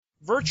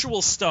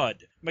Virtual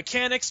Stud,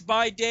 Mechanics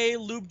by Day,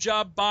 Lube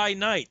Job by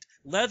Night,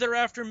 Leather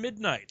After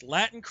Midnight,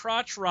 Latin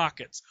Crotch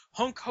Rockets,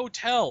 Hunk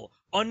Hotel,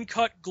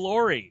 Uncut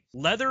Glory,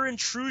 Leather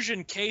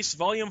Intrusion Case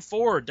Volume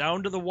 4,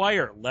 Down to the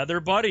Wire, Leather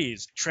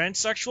Buddies,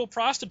 Transsexual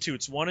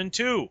Prostitutes 1 and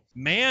 2,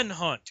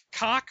 Manhunt,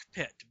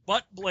 Cockpit,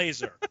 Butt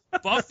Blazer,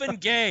 Buff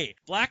and Gay,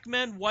 Black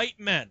Men, White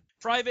Men,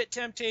 Private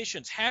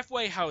Temptations,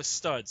 Halfway House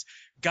Studs,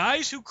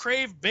 Guys Who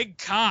Crave Big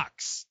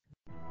Cocks.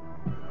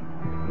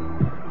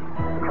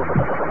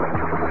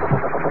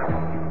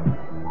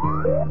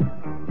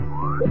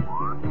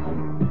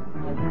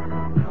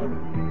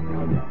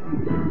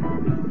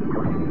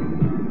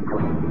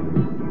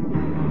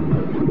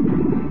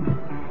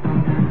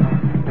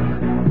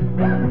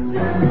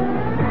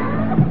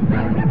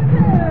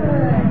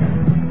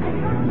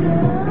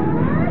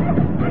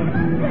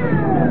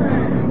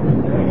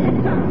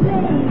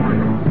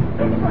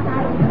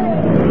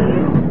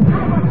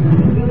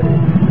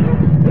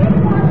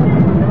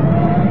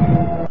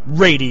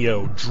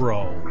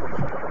 Radiodrome.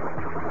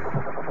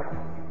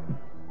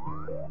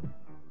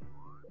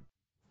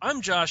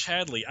 I'm Josh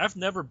Hadley. I've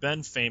never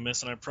been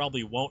famous, and I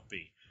probably won't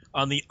be.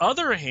 On the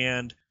other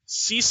hand,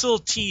 Cecil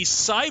T.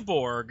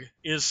 Cyborg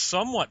is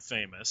somewhat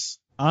famous.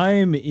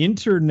 I'm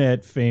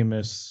internet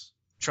famous.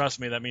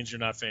 Trust me, that means you're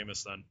not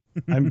famous then.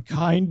 I'm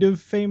kind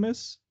of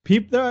famous.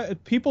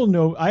 People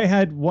know. I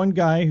had one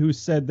guy who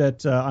said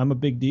that I'm a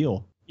big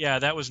deal. Yeah,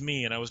 that was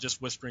me, and I was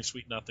just whispering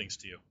sweet nothings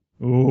to you.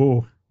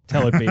 Ooh.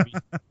 Tell it, baby.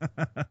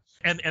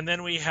 And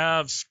then we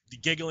have the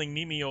giggling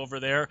Mimi over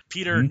there.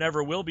 Peter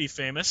never will be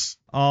famous.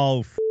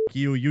 Oh,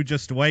 you. You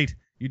just wait.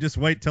 You just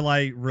wait till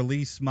I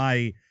release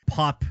my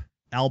pop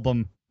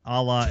album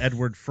a la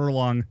Edward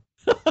Furlong.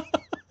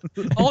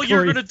 All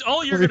you're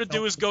gonna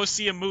do is go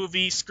see a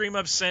movie, scream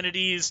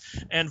obscenities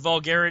and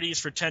vulgarities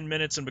for 10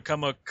 minutes, and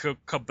become a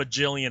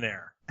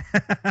bajillionaire.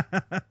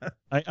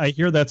 I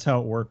hear that's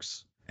how it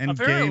works. And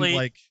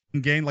apparently,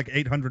 gain like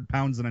 800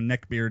 pounds in a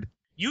neck beard.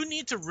 You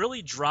need to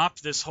really drop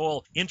this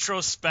whole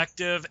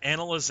introspective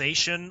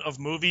analyzation of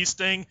movies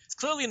thing. It's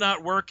clearly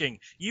not working.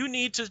 You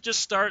need to just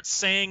start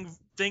saying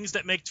things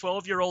that make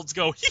 12-year-olds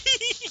go hee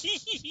hee hee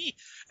hee hee,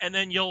 and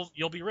then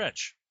you'll be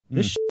rich.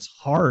 This shit's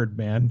hard,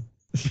 man.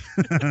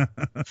 You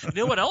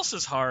know what else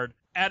is hard?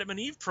 Adam and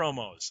Eve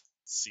promos.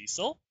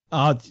 Cecil?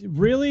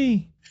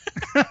 Really?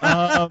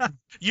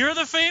 You're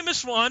the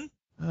famous one.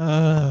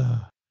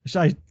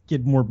 Should I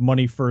get more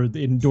money for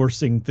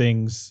endorsing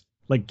things?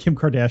 Like Kim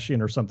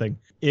Kardashian or something.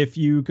 If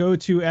you go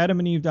to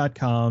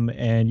adamandeve.com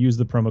and use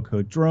the promo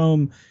code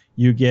DROME,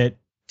 you get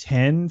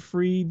 10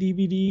 free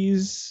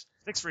DVDs.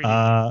 6 free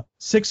DVDs.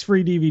 6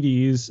 free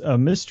DVDs, a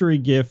mystery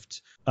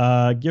gift,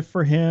 a gift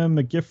for him,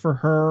 a gift for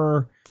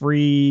her,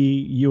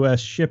 free U.S.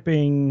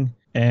 shipping,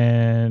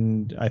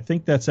 and I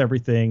think that's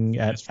everything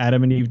at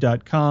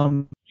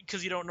adamandeve.com.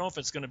 Because you don't know if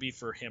it's going to be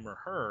for him or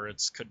her.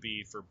 It could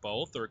be for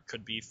both, or it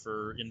could be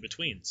for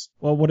in-betweens.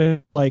 Well, what if,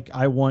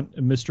 I want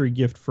a mystery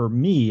gift for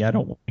me? I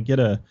don't want to get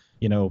a,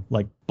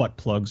 butt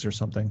plugs or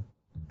something.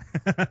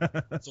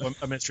 So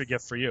a mystery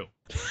gift for you.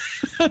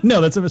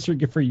 No, that's a mystery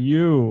gift for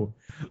you.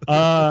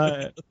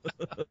 Not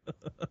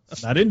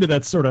into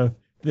that sort of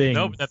thing.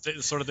 No, but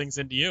that sort of thing's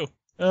into you.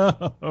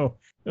 Oh,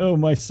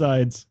 my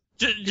sides.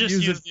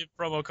 Just use the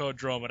promo code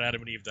DROME at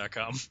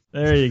adamandeve.com.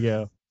 There you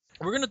go.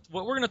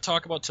 What we're gonna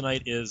talk about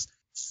tonight is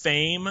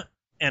fame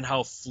and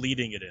how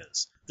fleeting it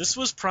is. This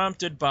was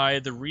prompted by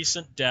the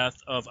recent death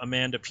of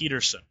Amanda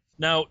Peterson.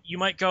 Now, you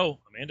might go,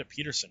 Amanda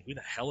Peterson? Who the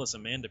hell is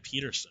Amanda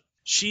Peterson?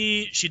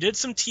 She did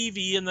some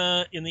TV in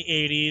the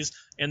 80s,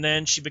 and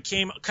then she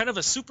became kind of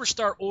a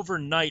superstar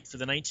overnight for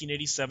the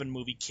 1987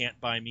 movie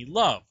Can't Buy Me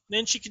Love.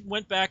 Then she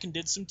went back and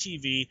did some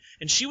TV,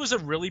 and she was a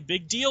really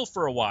big deal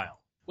for a while.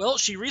 Well,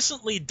 she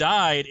recently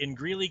died in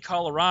Greeley,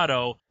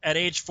 Colorado at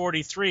age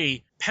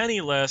 43,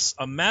 penniless,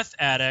 a meth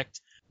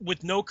addict,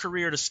 with no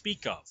career to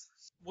speak of.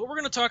 What we're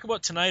going to talk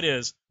about tonight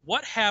is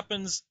what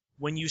happens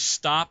when you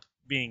stop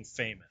being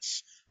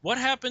famous. What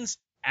happens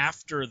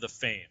after the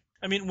fame?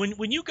 I mean,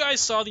 when you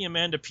guys saw the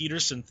Amanda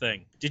Peterson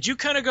thing, did you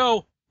kind of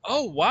go,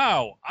 oh,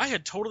 wow, I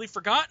had totally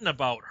forgotten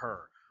about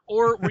her?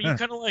 Or were you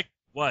kind of like,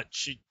 what,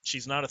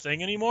 she's not a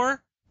thing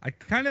anymore? I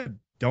kind of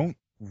don't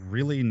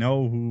really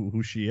know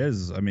who she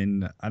is. I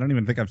mean, I don't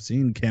even think I've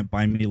seen Can't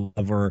Buy Me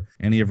Love or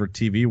any of her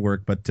TV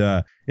work, but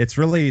that is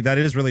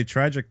really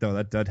tragic,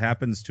 though. That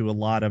happens to a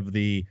lot of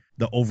the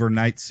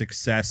overnight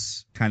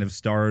success kind of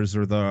stars,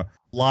 or a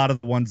lot of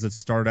the ones that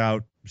start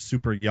out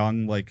super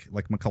young, like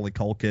Macaulay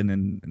Culkin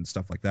and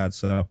stuff like that.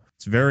 So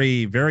it's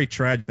very, very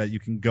tragic that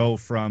you can go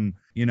from,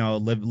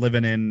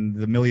 living in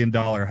the $1 million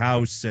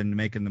house and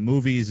making the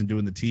movies and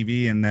doing the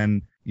TV, and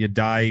then you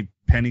die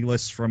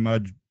penniless from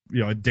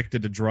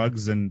addicted to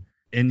drugs, and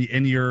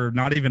you're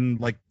not even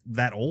like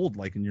that old,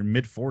 like in your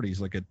mid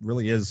 40s. Like, it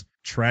really is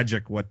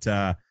tragic what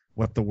the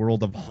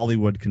world of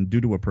Hollywood can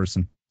do to a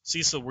person.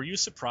 Cecil, were you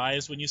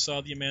surprised when you saw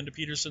the Amanda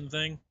Peterson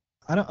thing?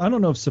 I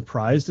don't know if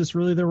surprised is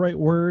really the right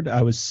word.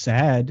 I was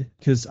sad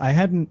because I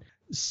hadn't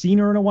seen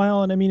her in a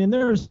while, and I mean, and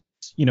there's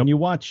when you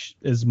watch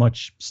as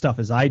much stuff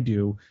as I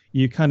do,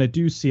 you kind of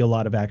do see a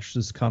lot of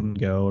actresses come and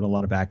go and a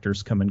lot of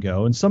actors come and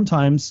go. And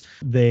sometimes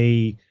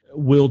they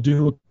will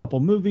do a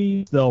couple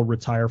movies, they'll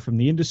retire from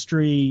the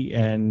industry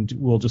and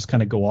will just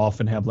kind of go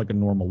off and have like a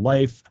normal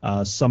life.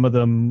 Some of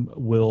them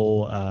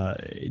will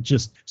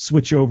just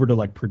switch over to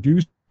like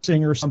producing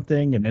or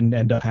something and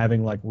end up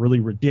having like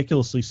really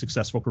ridiculously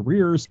successful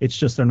careers. It's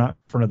just they're not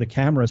in front of the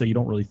camera, so you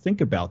don't really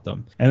think about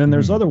them. And then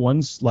there's other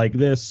ones like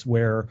this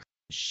where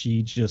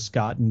she just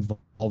got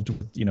involved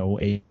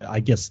with, I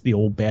guess the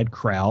old bad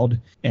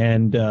crowd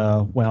and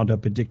wound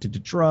up addicted to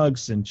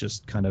drugs and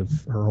just kind of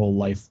her whole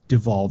life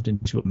devolved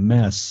into a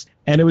mess.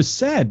 And it was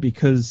sad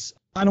because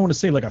I don't want to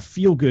say like a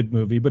feel-good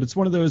movie, but it's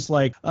one of those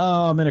like,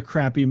 oh, I'm in a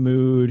crappy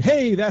mood.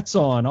 Hey, that's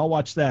on. I'll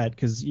watch that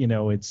because,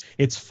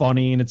 it's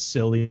funny and it's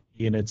silly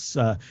and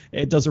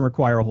it doesn't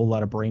require a whole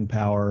lot of brain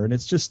power. And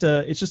it's just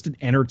an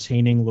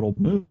entertaining little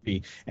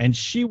movie. And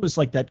she was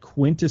like that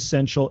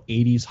quintessential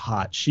 80s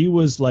hot. She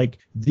was like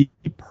the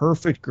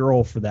perfect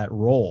girl for that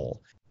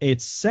role.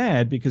 It's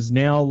sad because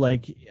now,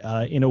 like,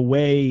 in a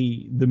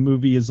way, the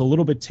movie is a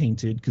little bit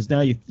tainted because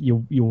now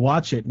you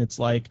watch it and it's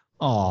like,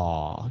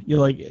 oh, you're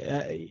like,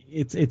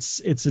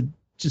 it's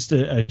just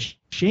a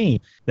shame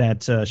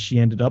that she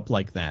ended up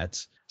like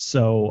that.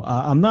 So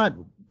I'm not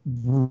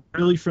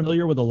really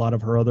familiar with a lot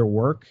of her other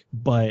work,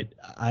 but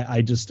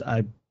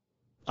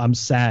I'm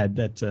sad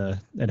that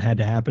it had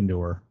to happen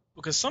to her.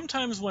 Because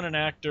sometimes when an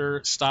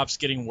actor stops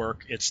getting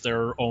work, it's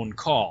their own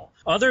call.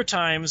 Other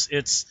times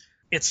it's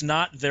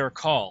not their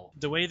call.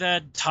 The way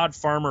that Todd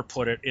Farmer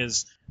put it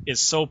is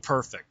so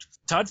perfect.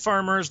 Todd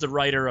Farmer is the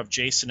writer of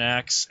Jason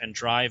X and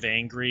Drive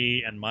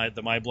Angry and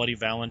the My Bloody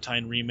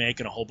Valentine remake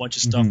and a whole bunch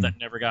of stuff that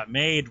never got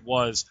made.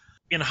 Was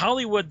in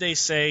Hollywood they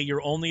say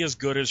you're only as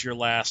good as your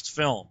last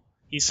film.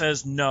 He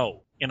says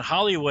no. In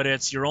Hollywood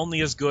it's you're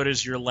only as good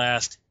as your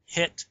last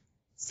hit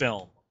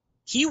film.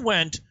 He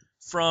went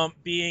from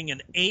being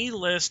an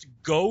A-list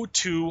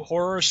go-to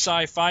horror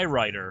sci-fi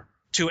writer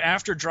to,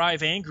 after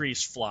Drive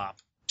Angry's flop,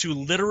 to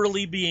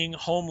literally being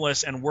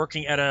homeless and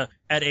working at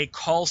a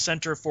call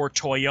center for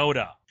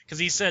Toyota. Because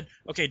he said,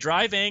 okay,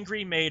 Drive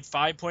Angry made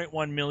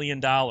 $5.1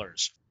 million.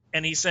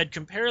 And he said,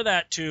 compare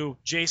that to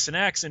Jason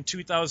X in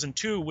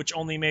 2002, which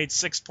only made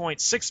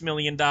 $6.6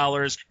 million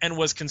and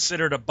was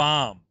considered a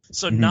bomb.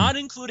 So not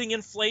including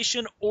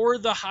inflation or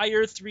the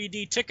higher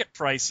 3D ticket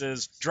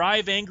prices,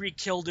 Drive Angry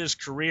killed his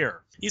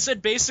career. He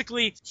said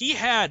basically he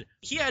had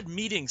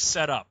meetings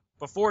set up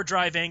before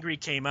Drive Angry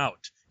came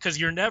out, because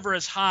you're never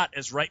as hot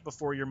as right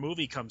before your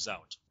movie comes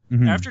out.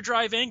 After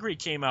Drive Angry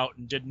came out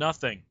and did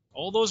nothing,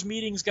 all those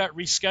meetings got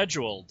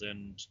rescheduled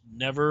and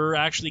never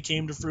actually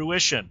came to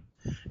fruition.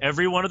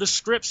 Every one of the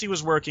scripts he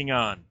was working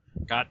on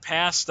got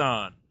passed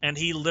on, and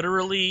he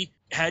literally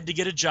had to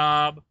get a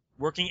job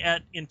working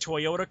in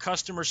Toyota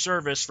customer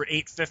service for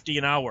 $8.50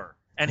 an hour,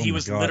 and he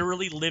was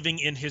literally living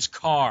in his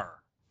car.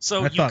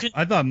 So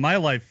I thought my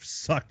life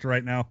sucked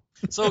right now.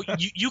 So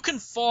you can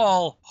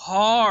fall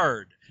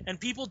hard, and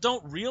people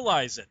don't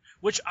realize it,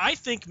 which I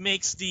think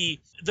makes the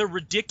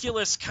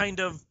ridiculous kind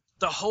of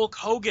the Hulk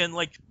Hogan,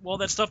 like, well,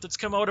 that stuff that's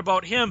come out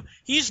about him,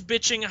 he's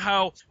bitching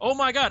how, oh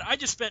my God, I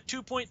just spent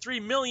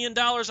 $2.3 million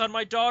on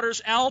my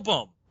daughter's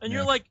album. And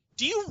you're like,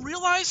 do you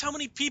realize how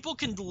many people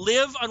can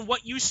live on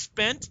what you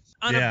spent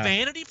on a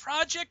vanity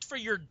project for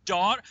your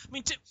daughter? I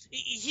mean,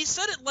 he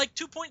said it like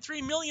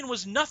 $2.3 million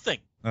was nothing.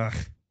 Ugh.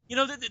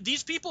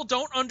 These people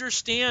don't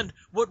understand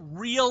what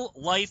real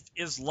life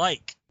is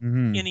like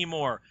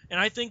anymore. And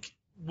I think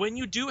when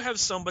you do have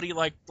somebody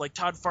like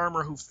Todd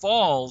Farmer who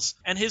falls,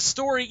 and his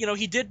story,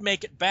 he did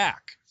make it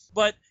back,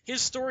 but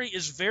his story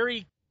is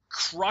very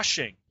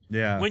crushing.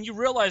 Yeah. When you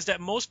realize that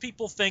most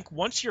people think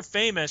once you're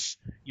famous,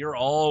 you're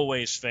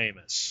always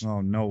famous.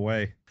 Oh, no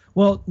way.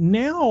 Well,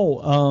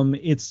 now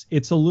it's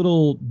a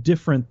little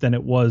different than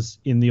it was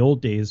in the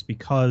old days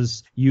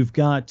because you've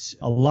got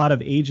a lot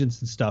of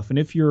agents and stuff. And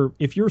if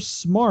you're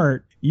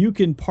smart, you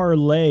can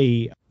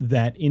parlay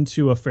that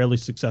into a fairly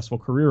successful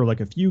career.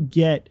 Like if you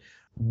get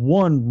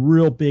one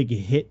real big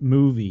hit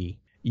movie,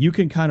 you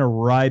can kind of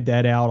ride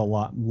that out a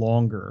lot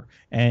longer,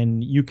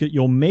 and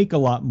you'll make a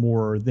lot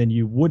more than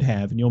you would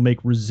have, and you'll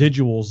make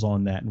residuals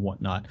on that and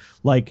whatnot.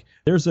 Like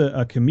there's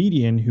a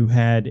comedian who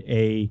had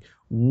a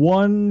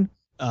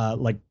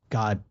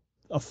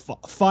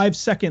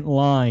 5-second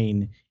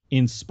line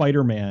in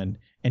Spider-Man,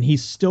 and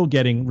he's still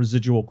getting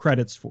residual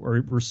credits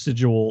or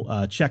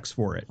residual checks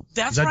for it.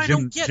 That's what I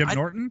don't get. Jim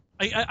Norton?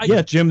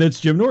 That's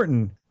Jim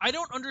Norton. I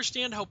don't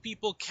understand how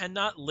people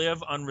cannot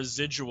live on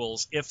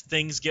residuals if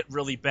things get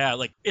really bad.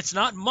 Like, it's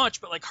not much,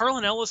 but like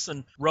Harlan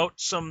Ellison wrote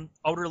some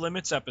Outer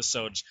Limits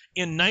episodes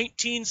in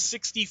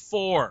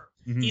 1964.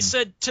 He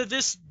said to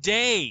this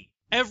day,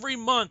 every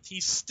month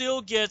he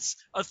still gets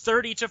a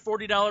 $30 to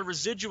 $40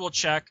 residual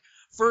check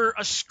for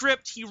a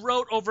script he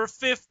wrote over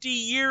 50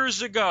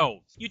 years ago.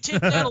 You take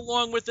that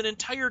along with an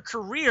entire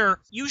career,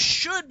 you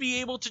should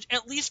be able to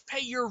at least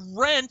pay your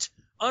rent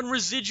on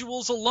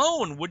residuals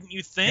alone, wouldn't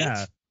you think?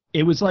 Yeah.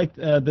 It was like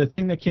the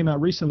thing that came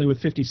out recently with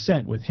 50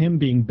 Cent, with him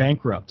being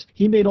bankrupt.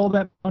 He made all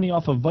that money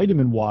off of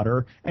vitamin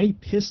water, and he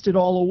pissed it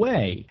all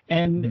away.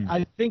 And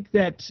I think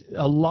that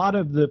a lot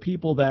of the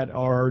people that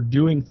are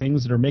doing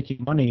things that are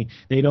making money,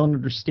 they don't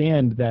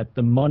understand that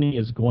the money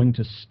is going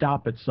to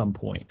stop at some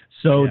point.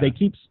 So they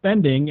keep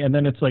spending, and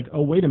then it's like,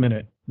 oh, wait a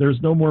minute,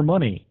 there's no more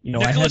money. You know,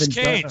 Nicolas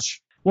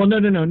Cage. Well,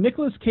 no.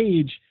 Nicolas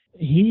Cage,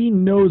 he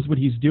knows what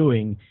he's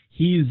doing.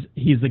 He's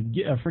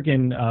a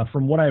freaking,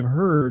 from what I've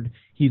heard,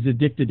 he's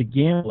addicted to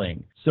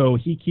gambling. So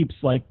he keeps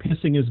like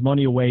pissing his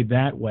money away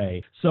that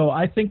way. So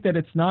I think that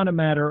it's not a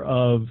matter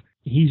of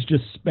he's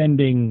just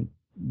spending,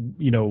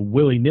 you know,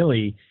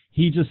 willy-nilly.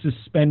 He just is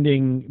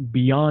spending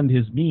beyond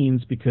his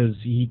means because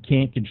he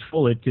can't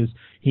control it, because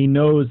he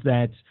knows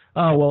that,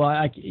 oh,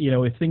 well,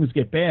 if things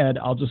get bad,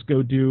 I'll just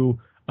go do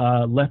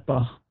Left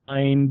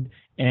Behind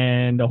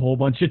and a whole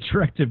bunch of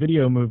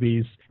direct-to-video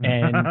movies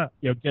and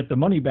get the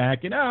money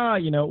back. And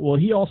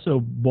he also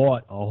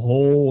bought a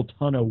whole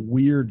ton of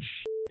weird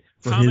shit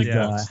for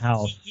his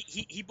house.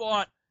 He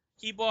bought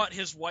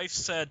his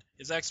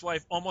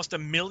ex-wife almost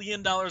 $1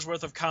 million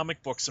worth of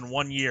comic books in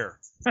 1 year.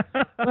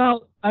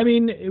 Well, I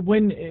mean,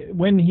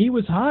 when he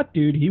was hot,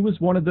 dude, he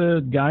was one of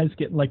the guys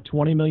getting like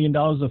 $20 million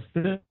of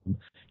film.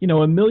 You know,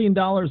 $1 million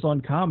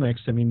on comics,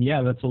 I mean,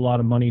 yeah, that's a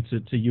lot of money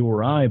to you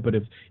or I, but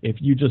if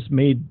you just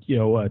made,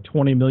 a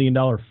 $20 million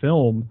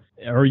film,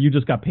 or you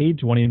just got paid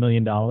 $20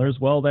 million,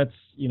 well, that's,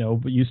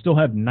 but you still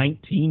have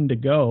 19 to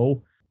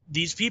go.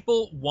 These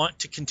people want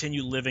to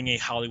continue living a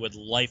Hollywood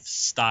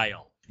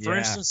lifestyle. For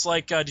instance,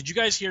 like, did you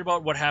guys hear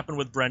about what happened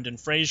with Brendan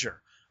Fraser?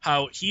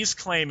 How he's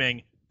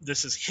claiming,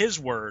 this is his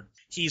word,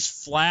 he's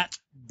flat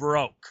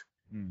broke.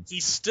 He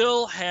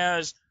still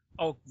has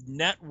a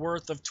net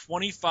worth of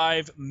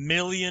 $25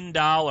 million.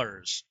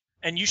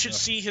 And you should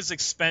see his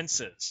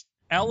expenses.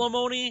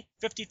 Alimony,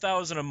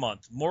 $50,000 a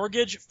month.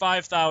 Mortgage,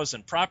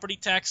 $5,000. Property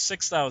tax,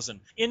 $6,000.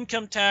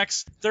 Income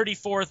tax,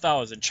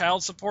 $34,000.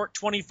 Child support,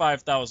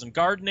 $25,000.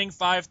 Gardening,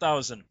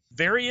 $5,000.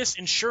 Various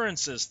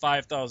insurances,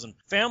 $5,000.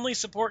 Family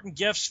support and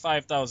gifts,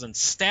 $5,000.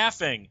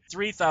 Staffing,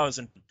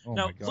 $3,000.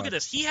 Now, look at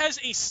this. He has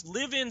a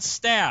live-in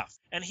staff,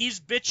 and he's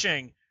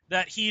bitching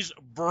that he's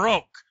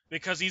broke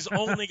because he's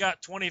only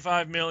got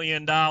 $25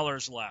 million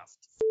left.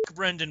 F***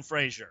 Brendan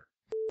Fraser.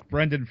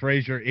 Brendan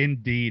Fraser,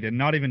 indeed. And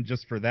not even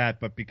just for that,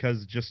 but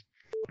because just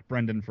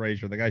Brendan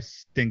Fraser. The guy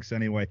stinks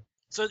anyway.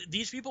 So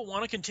these people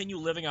want to continue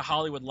living a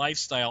Hollywood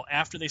lifestyle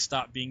after they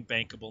stop being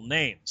bankable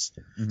names.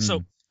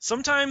 So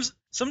sometimes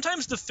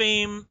the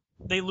fame,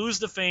 they lose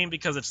the fame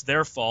because it's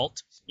their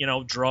fault.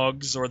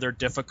 Drugs, or they're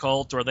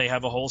difficult, or they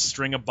have a whole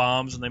string of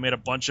bombs and they made a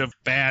bunch of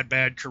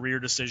bad career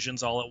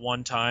decisions all at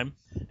one time.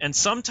 And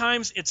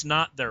sometimes it's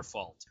not their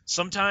fault.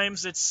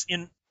 Sometimes it's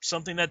in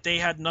something that they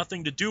had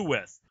nothing to do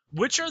with.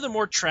 Which are the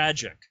more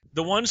tragic?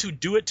 The ones who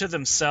do it to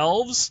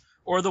themselves,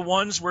 or the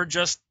ones where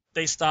just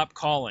they stop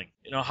calling?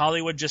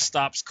 Hollywood just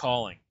stops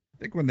calling. I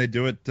think when they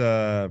do it,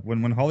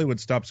 when Hollywood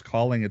stops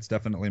calling, it's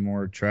definitely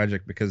more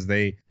tragic because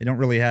they don't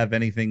really have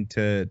anything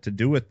to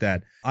do with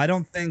that. I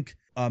don't think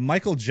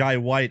Michael Jai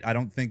White, I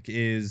don't think,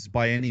 is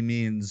by any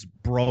means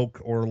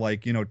broke or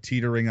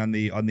teetering on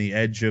the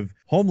edge of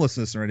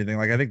homelessness or anything.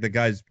 I think the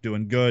guy's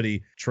doing good.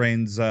 He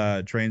trains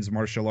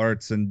martial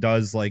arts and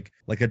does like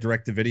a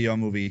direct-to-video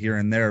movie here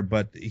and there.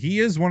 But he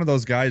is one of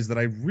those guys that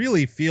I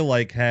really feel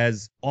like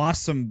has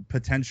awesome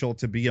potential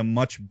to be a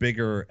much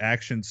bigger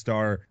action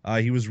star.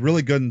 He was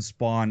really good in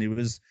Spawn.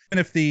 Even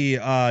if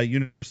the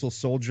Universal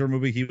Soldier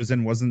movie he was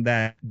in wasn't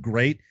that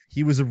great,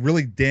 he was a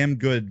really damn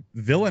good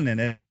villain in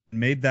it.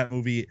 Made that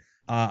movie,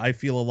 I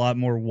feel, a lot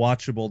more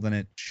watchable than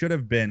it should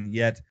have been.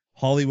 Yet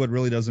Hollywood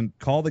really doesn't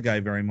call the guy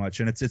very much,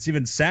 and it's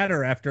even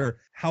sadder after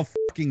how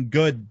fucking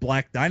good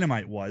Black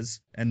Dynamite was,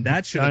 and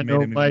that should have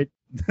made him.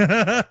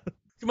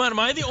 Come on, am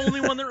I the only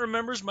one that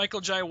remembers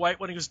Michael Jai White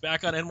when he was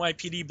back on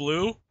NYPD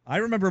Blue? I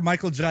remember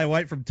Michael Jai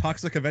White from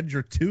Toxic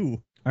Avenger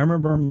 2. I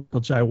remember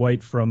Michael Jai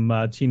White from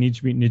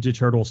Teenage Mutant Ninja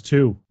Turtles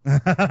 2.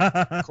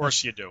 Of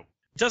course you do.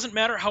 It doesn't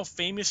matter how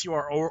famous you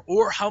are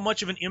or how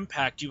much of an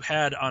impact you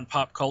had on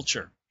pop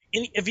culture.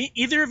 Have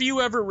either of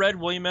you ever read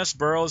William S.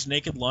 Burroughs'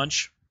 Naked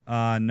Lunch?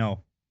 No.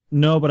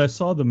 No, but I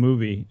saw the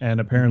movie, and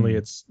apparently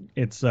it's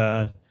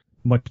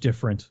much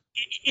different.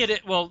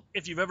 Well,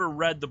 if you've ever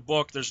read the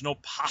book, there's no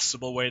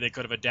possible way they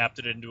could have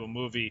adapted it into a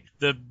movie.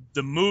 The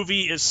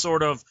movie is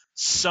sort of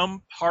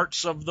some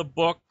parts of the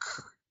book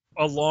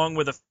along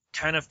with a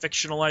kind of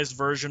fictionalized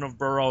version of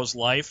Burroughs'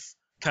 life,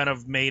 kind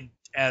of made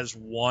as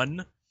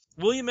one.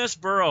 William S.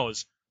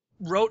 Burroughs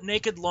wrote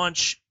Naked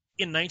Lunch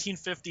in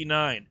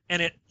 1959,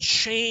 and it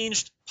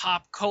changed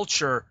pop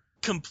culture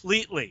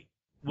completely.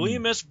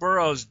 William S.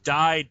 Burroughs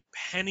died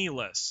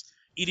penniless,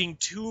 eating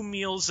 2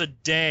 meals a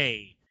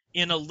day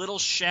in a little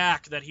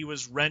shack that he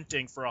was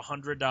renting for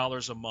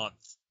 $100 a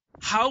month.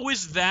 How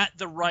is that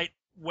the right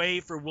way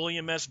for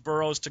William S.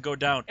 Burroughs to go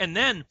down? And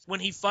then, when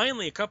he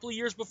finally, a couple of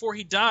years before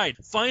he died,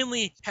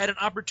 finally had an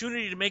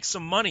opportunity to make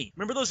some money.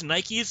 Remember those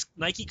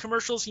Nike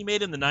commercials he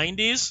made in the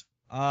 90s?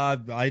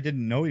 I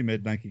didn't know he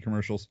made Nike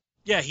commercials.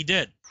 Yeah, he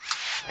did.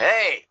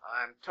 Hey,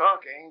 I'm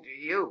talking to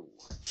you.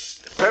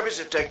 The purpose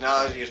of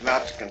technology is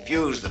not to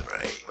confuse the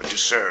brain, but to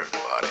serve the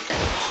body.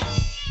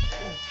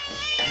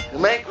 To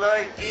make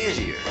life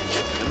easier.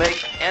 To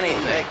make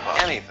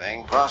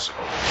anything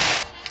possible.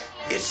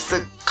 It's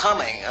the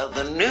coming of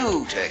the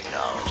new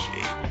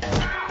technology.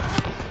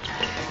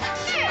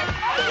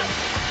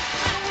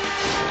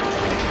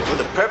 Well,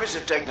 the purpose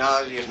of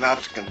technology is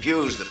not to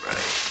confuse the brain,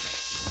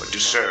 but to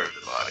serve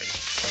the body.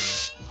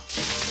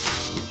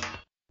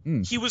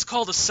 He was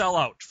called a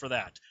sellout for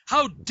that.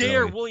 How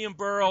dare Really? William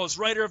Burroughs,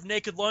 writer of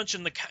Naked Lunch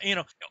and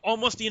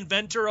almost the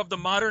inventor of the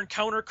modern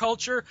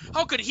counterculture,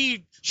 how could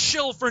he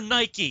shill for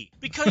Nike?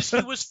 Because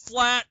he was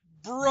flat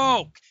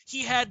broke.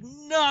 He had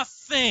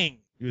nothing.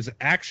 He was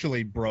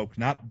actually broke,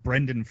 not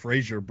Brendan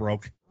Fraser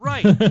broke.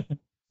 Right.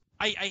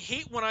 I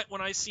hate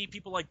when I see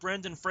people like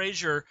Brendan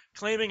Fraser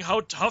claiming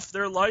how tough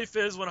their life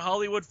is when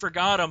Hollywood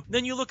forgot him.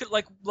 Then you look at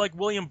like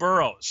William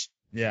Burroughs.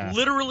 Yeah.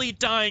 Literally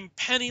dying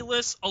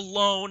penniless,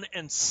 alone,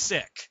 and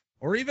sick.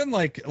 Or even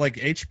like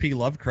H.P.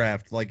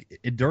 Lovecraft, like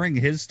during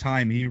his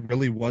time, he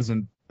really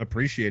wasn't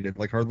appreciated.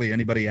 Like hardly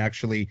anybody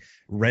actually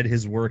read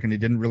his work, and he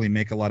didn't really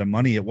make a lot of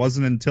money. It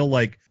wasn't until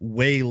like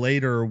way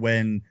later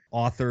when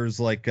authors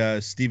like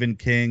Stephen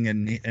King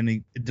and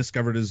he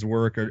discovered his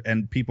work,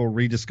 and people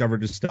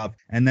rediscovered his stuff,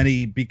 and then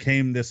he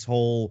became this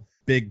whole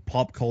big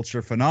pop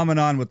culture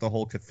phenomenon with the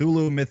whole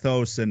Cthulhu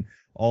mythos and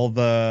all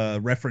the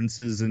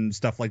references and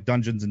stuff like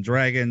Dungeons and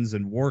Dragons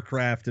and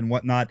Warcraft and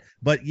whatnot.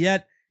 But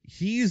yet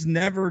he's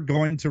never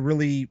going to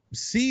really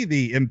see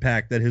the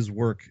impact that his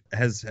work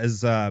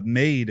has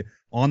made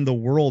on the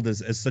world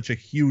as such a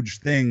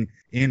huge thing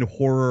in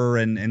horror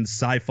and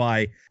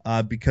sci-fi,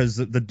 because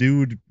the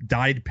dude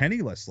died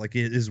penniless. Like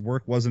his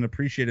work wasn't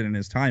appreciated in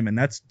his time, and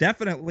that's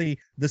definitely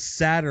the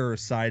sadder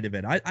side of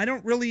it. I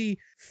don't really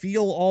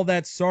feel all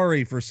that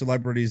sorry for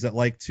celebrities that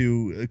like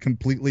to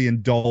completely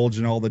indulge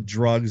in all the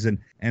drugs and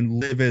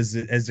live as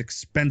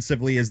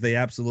expensively as they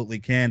absolutely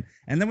can,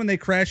 and then when they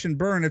crash and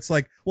burn, it's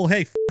like, well,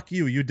 hey, fuck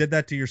you did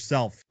that to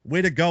yourself.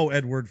 Way to go,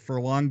 Edward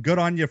Furlong. Good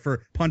on you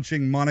for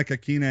punching Monica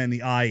Keena in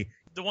the eye.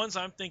 The ones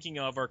I'm thinking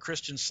of are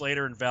Christian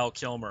Slater and Val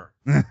Kilmer.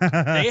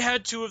 They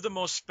had two of the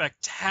most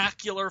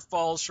spectacular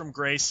falls from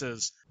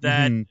graces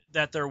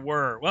that there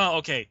were. Well,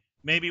 okay,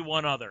 maybe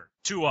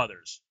two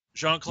others.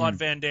 Jean-Claude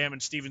Van Damme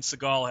and Steven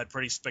Seagal had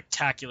pretty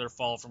spectacular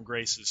fall from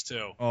graces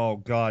too. Oh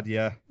God,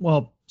 yeah.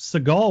 Well,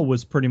 Seagal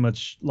was pretty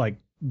much like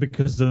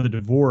because of the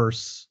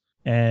divorce,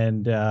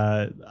 and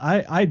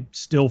I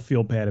still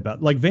feel bad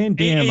about like Van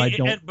Damme.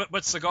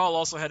 But Seagal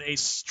also had a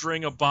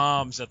string of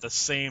bombs at the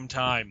same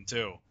time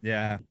too.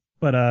 Yeah.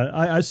 But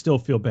I still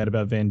feel bad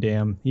about Van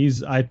Damme.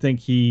 I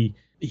think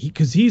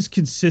because he's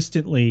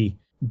consistently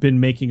been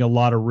making a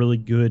lot of really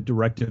good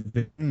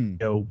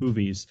direct-to-video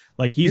movies.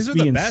 Like his are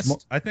the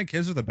best. I think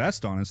his are the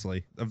best,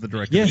 honestly, of the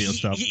direct-to-video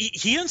stuff.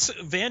 He and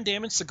Van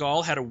Damme and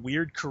Seagal had a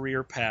weird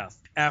career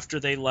path after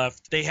they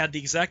left. They had the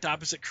exact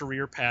opposite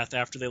career path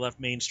after they left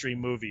mainstream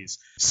movies.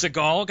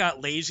 Seagal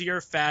got lazier,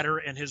 fatter,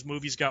 and his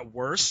movies got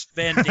worse.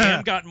 Van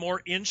Damme got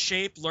more in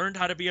shape, learned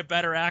how to be a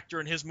better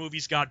actor, and his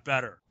movies got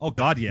better. Oh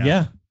God, yeah.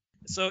 Yeah.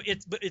 So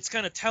it's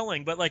kind of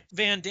telling, but like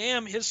Van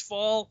Damme, his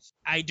fall,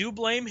 I do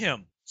blame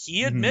him.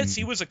 He admits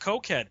he was a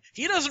cokehead.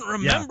 He doesn't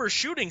remember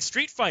shooting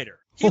Street Fighter.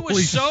 He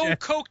was so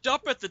coked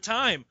up at the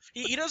time.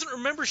 He doesn't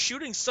remember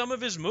shooting some of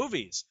his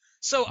movies.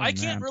 So I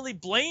can't really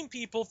blame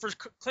people for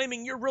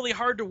claiming you're really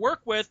hard to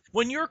work with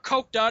when you're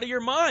coked out of your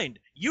mind.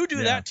 You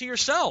do that to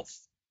yourself.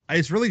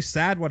 It's really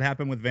sad what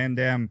happened with Van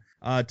Damme.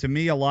 To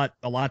me, a lot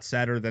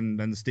sadder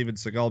than Steven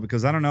Seagal,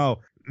 because I don't know,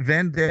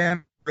 Van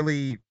Damme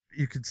really.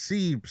 You could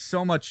see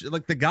so much,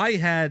 like the guy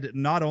had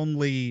not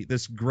only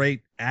this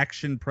great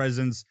action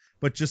presence,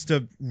 but just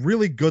a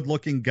really good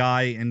looking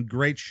guy in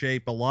great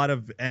shape, a lot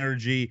of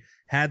energy,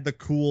 had the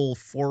cool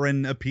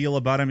foreign appeal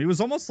about him. He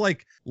was almost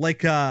like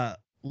an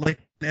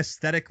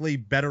aesthetically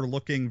better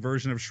looking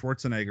version of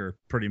Schwarzenegger,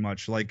 pretty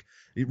much. Like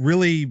it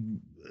really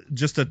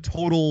just a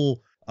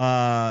total,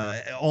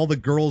 all the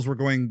girls were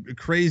going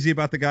crazy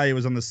about the guy. He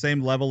was on the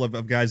same level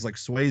of guys like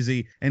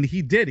Swayze, and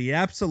he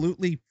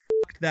absolutely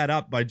that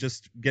up by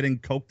just getting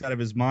coked out of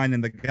his mind,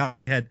 and the guy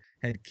had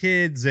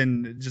kids,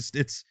 and just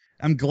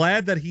I'm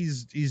glad that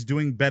he's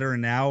doing better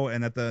now,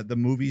 and that the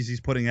movies he's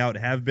putting out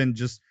have been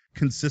just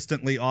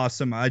consistently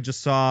awesome. I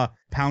just saw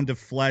Pound of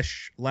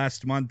Flesh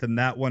last month, and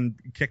that one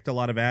kicked a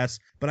lot of ass,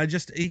 but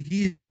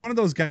he's one of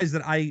those guys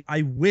that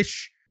I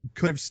wish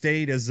could have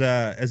stayed as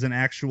an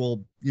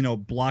actual,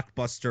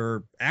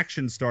 blockbuster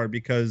action star,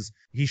 because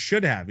he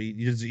should have.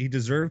 He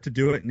deserved to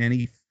do it, and then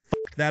he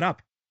fucked that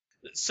up.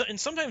 So, and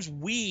sometimes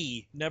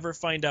we never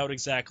find out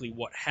exactly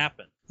what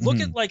happened. Look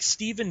at like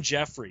Stephen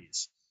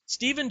Jeffries.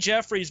 Stephen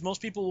Jeffries,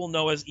 most people will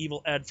know as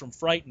Evil Ed from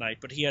Fright Night,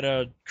 but he had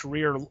a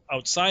career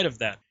outside of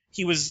that.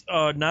 He was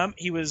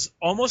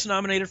almost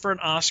nominated for an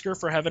Oscar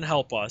for Heaven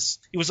Help Us.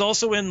 He was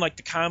also in like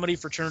the comedy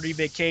Fraternity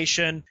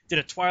Vacation, did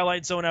a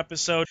Twilight Zone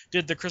episode,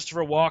 did the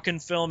Christopher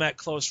Walken film At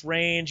Close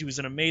Range. He was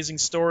in Amazing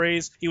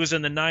Stories. He was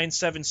in the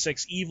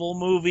 976 Evil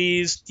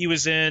movies. He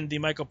was in the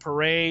Michael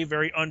Pare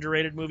very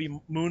underrated movie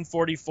Moon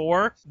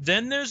 44.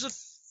 Then there's a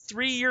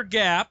 3-year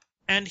gap,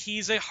 and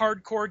he's a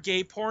hardcore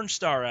gay porn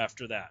star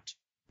after that.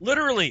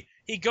 Literally,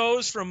 he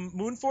goes from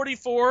Moon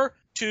 44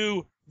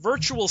 to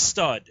Virtual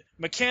Stud,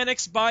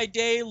 Mechanics by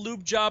Day,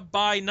 Lube Job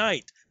by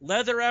Night,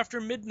 Leather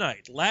After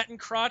Midnight, Latin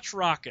Crotch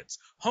Rockets,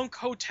 Hunk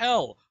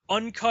Hotel,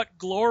 Uncut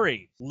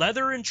Glory,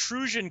 Leather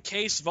Intrusion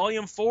Case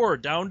Volume 4,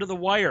 Down to the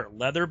Wire,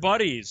 Leather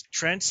Buddies,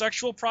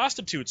 Transsexual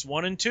Prostitutes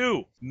 1 and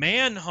 2,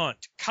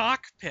 Manhunt,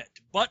 Cockpit,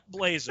 Butt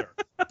Blazer,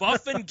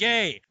 Buff and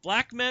Gay,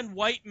 Black Men,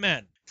 White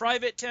Men,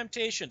 Private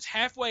Temptations,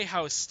 Halfway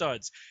House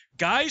Studs,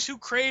 Guys Who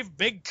Crave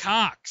Big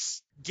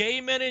Cocks,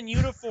 Gay Men in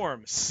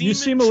Uniform, You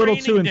seem a little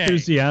too Day.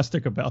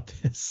 enthusiastic about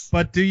this.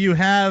 But do you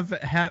have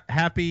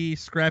Happy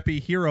Scrappy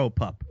Hero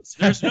Pup?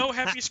 There's no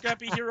Happy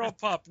Scrappy Hero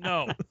Pup,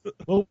 no.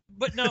 Well,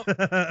 But no,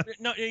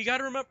 you got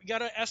to remember, you got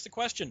to ask the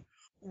question: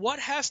 what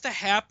has to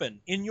happen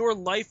in your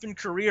life and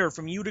career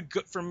from you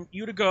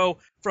to go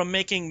from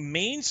making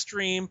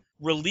mainstream,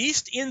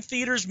 released in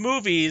theaters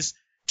movies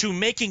to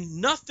making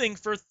nothing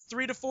for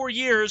 3 to 4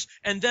 years,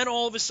 and then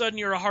all of a sudden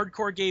you're a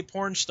hardcore gay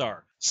porn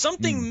star?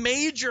 Something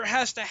major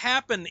has to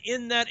happen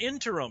in that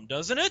interim,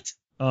 doesn't it?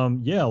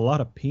 yeah, a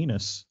lot of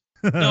penis.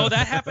 No,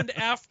 that happened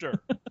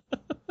after.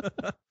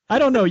 I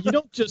don't know. You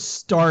don't just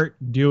start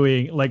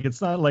doing, like,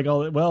 it's not like,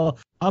 oh, well,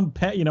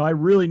 I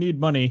really need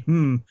money.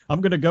 I'm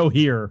gonna go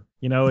here.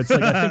 It's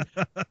like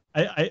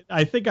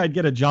I think I'd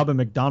get a job at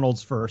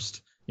McDonald's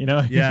first.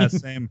 Yeah,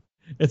 same.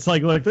 It's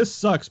like, look, this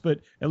sucks,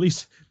 but at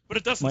least But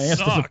it doesn't my ass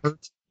doesn't suck.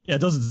 hurt. Yeah,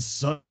 it doesn't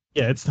suck.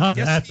 Yeah, it's not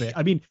Guess that he- bad.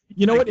 I mean,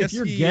 you know I what? If guess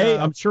you're he, gay,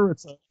 I'm sure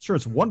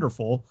it's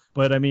wonderful.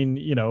 But I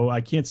mean,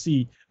 I can't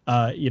see,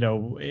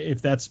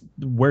 if that's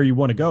where you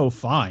want to go,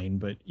 fine.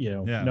 But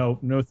Yeah.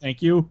 no,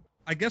 thank you.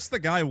 I guess the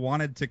guy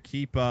wanted to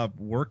keep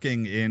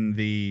working in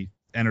the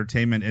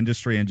entertainment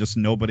industry, and just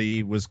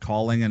nobody was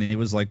calling, and he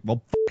was like,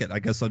 well, fuck it, I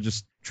guess I'll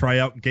just try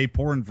out gay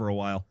porn for a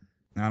while.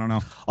 I don't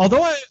know.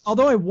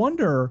 Although I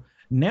wonder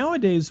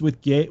nowadays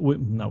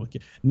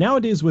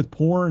nowadays with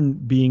porn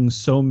being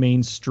so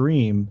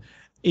mainstream,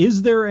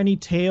 is there any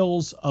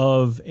tales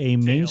of a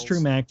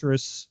mainstream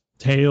actress?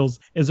 Is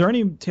there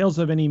any tales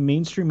of any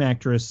mainstream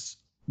actress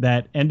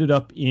that ended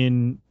up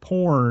in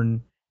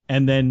porn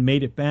and then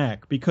made it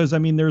back? Because I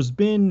mean, there's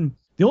been,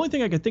 the only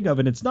thing I could think of,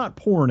 and it's not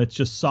porn, it's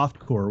just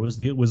softcore, was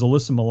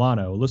Alyssa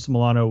Milano. Alyssa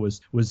Milano was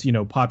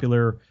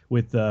popular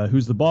with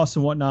Who's the Boss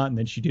and whatnot, and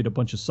then she did a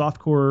bunch of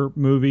softcore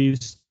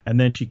movies, and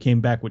then she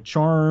came back with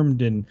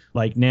Charmed, and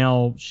like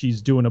now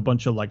she's doing a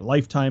bunch of like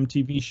Lifetime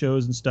TV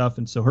shows and stuff,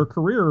 and so her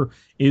career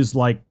is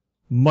like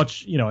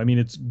much,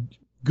 it's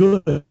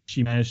good.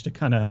 She managed to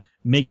kind of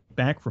make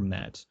back from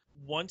that.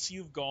 Once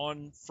you've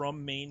gone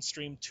from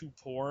mainstream to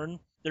porn,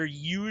 there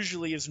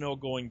usually is no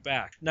going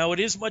back. Now, it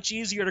is much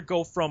easier to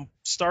go from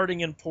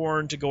starting in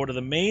porn to go to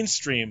the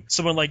mainstream.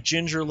 Someone like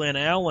Ginger Lynn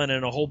Allen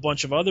and a whole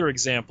bunch of other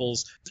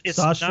examples. It's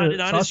not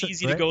as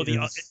easy to go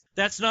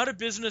that's not a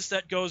business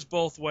that goes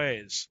both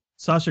ways.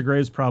 Sasha Grey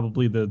is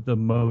probably the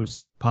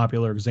most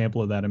popular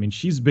example of that. I mean,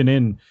 she's been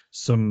in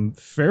some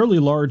fairly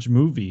large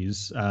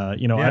movies. I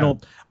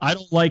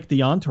don't like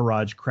the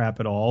Entourage crap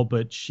at all,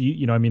 but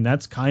she,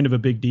 that's kind of a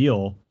big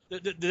deal.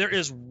 There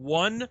is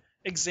one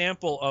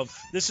example of,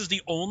 this is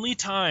the only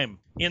time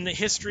in the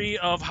history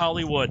of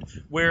Hollywood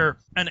where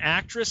an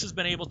actress has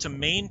been able to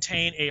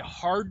maintain a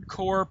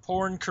hardcore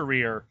porn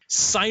career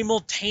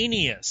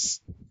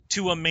simultaneous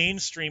to a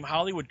mainstream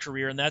Hollywood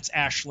career, and that's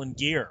Ashlyn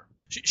Gear.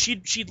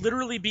 She'd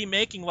literally be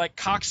making like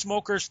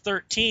Cocksmokers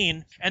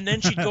 13, and then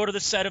she'd go to the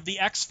set of the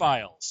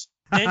X-Files.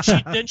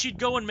 Then she'd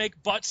go and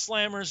make Butt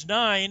Slammers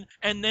 9,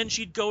 and then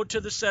she'd go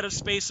to the set of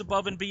Space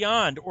Above and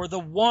Beyond, or The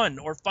One,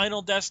 or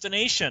Final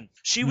Destination.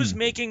 She was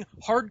making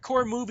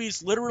hardcore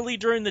movies literally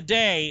during the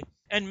day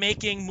and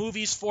making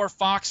movies for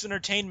Fox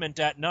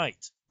Entertainment at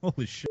night.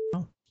 Holy shit.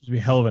 She'd be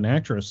a hell of an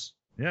actress.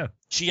 Yeah.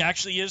 She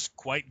actually is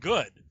quite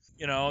good.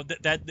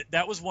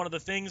 That was one of the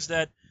things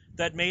that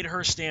made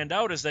her stand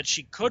out, is that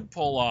she could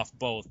pull off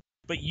both.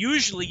 But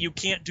usually you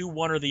can't do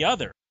one or the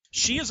other.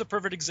 She is a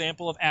perfect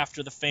example of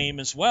after the fame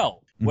as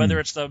well.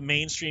 Whether it's the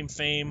mainstream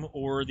fame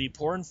or the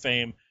porn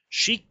fame,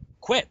 she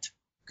quit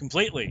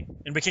completely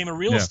and became a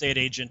real estate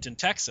agent in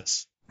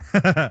Texas.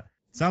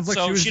 Sounds like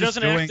so she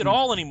doesn't act at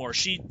all anymore.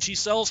 She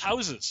sells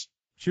houses.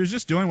 She was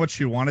just doing what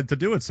she wanted to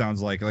do, it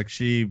sounds like. Like,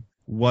 she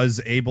was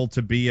able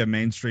to be a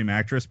mainstream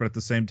actress, but at the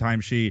same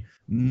time, she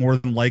more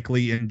than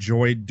likely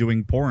enjoyed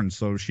doing porn.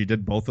 So she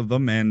did both of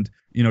them, and,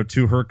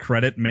 to her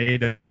credit,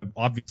 made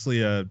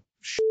obviously a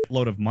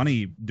shitload of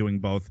money doing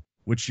both,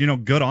 which,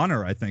 good on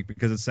her, I think,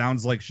 because it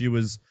sounds like she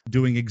was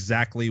doing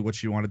exactly what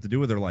she wanted to do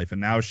with her life.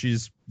 And now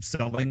she's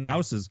selling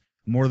houses,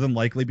 more than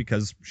likely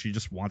because she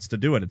just wants to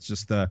do it. It's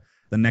just the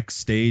next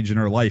stage in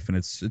her life. And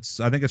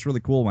I think it's really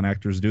cool when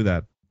actors do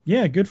that.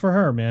 Yeah, good for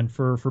her, man,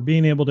 for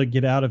being able to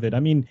get out of it. I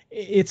mean,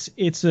 it's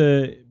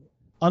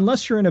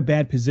unless you're in a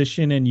bad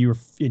position and you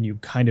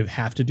kind of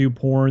have to do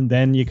porn,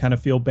 then you kind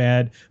of feel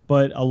bad.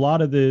 But a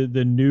lot of the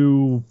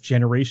new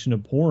generation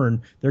of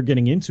porn, they're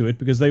getting into it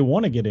because they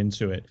want to get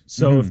into it.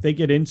 So if they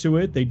get into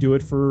it, they do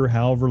it for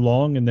however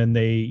long, and then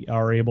they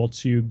are able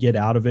to get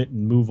out of it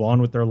and move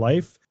on with their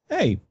life.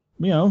 Hey,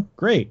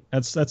 great.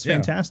 That's Yeah.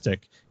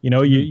 fantastic.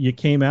 You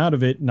came out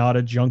of it not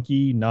a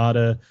junkie, not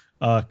a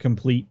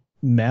complete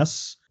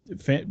mess.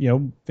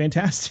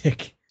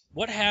 Fantastic.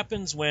 What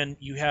happens when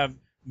you have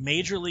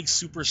major league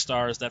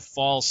superstars that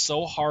fall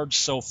so hard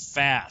so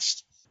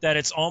fast that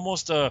it's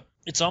almost a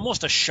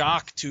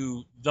shock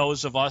to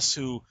those of us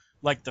who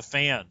like the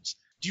fans?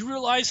 Do you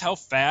realize how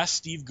fast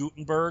Steve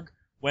Guttenberg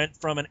went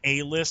from an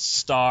A-list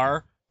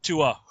star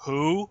to a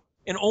who?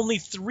 In only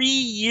 3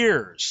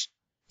 years,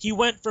 he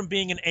went from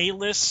being an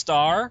A-list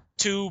star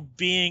to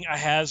being a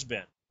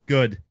has-been.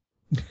 Good.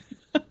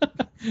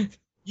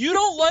 You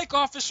don't like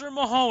Officer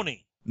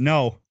Mahoney.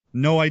 No,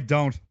 I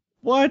don't.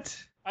 What?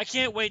 I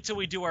can't wait till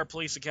we do our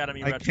Police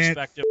Academy I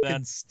retrospective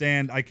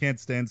then. I can't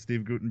stand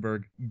Steve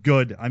Guttenberg.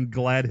 Good. I'm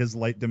glad his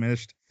light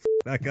diminished.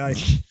 That guy.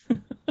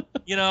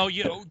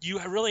 You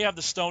really have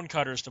the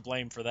Stonecutters to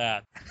blame for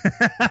that.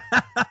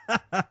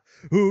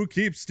 Who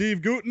keeps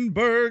Steve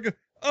Guttenberg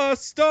a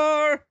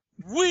star?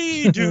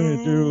 We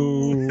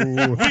do.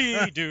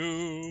 We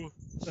do.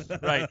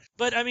 Right.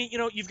 But I mean,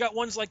 you've got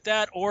ones like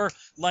that, or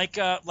like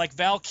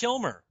Val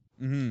Kilmer.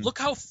 Mm-hmm. Look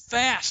how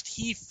fast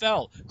he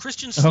fell.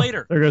 Christian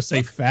Slater. They're gonna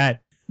say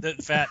fat. The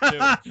fat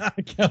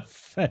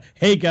too.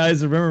 Hey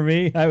guys, remember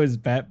me? I was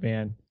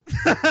Batman.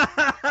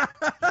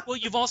 Well,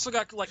 you've also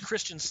got like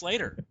Christian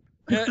Slater.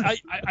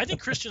 I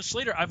think Christian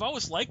Slater, I've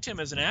always liked him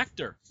as an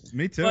actor.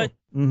 Me too. But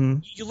Mm-hmm.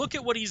 you look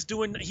at what he's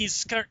doing. He's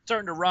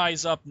starting to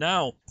rise up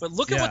now. But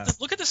look at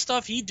look at the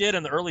stuff he did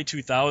in the early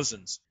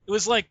 2000s. It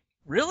was like,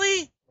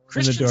 really?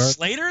 Christian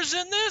Slater's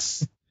in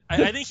this?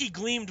 I think he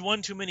gleamed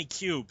one too many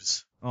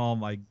cubes. Oh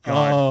my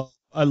god. Oh,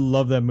 I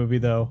love that movie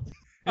though.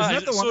 Isn't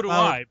that the one so do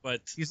about- I,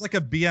 but He's like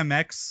a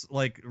BMX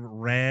like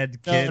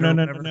rad kid.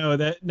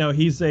 No.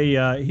 He's a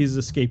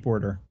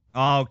skateboarder.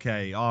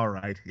 Okay, all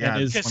right. Yeah.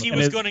 And his- because he and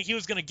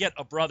was gonna get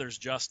a brother's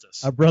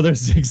justice. A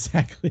Brother's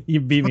exactly. You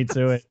beat me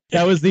to it.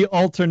 That was the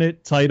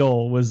alternate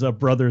title. Was A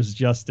Brother's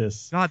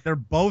Justice. God,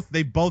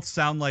 they both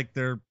sound like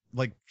they're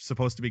like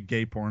supposed to be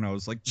gay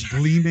pornos, like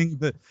gleaming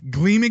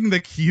the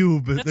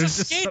cube. That's There's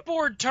a just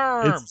skateboard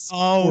term.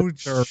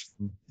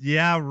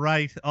 Yeah,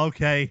 right.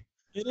 Okay.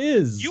 It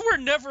is. You were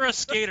never a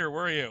skater,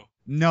 were you?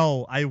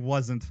 No, I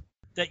wasn't.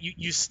 That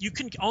you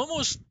can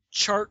almost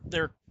chart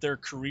their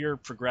career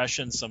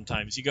progression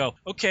sometimes. You go,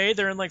 okay,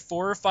 they're in like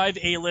 4 or 5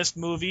 A-list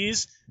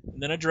movies,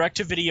 and then a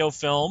direct-to-video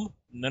film,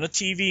 and then a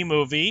TV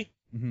movie,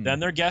 Mhm. then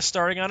they're guest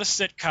starring on a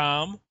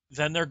sitcom,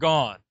 then they're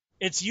gone.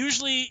 It's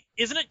usually,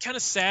 isn't it kind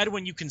of sad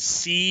when you can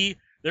see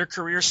their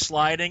career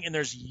sliding and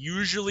there's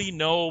usually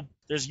no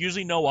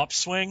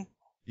upswing?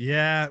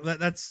 Yeah,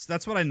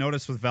 that's what I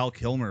noticed with Val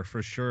Kilmer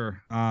for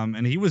sure.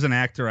 And he was an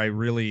actor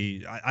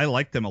I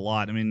liked him a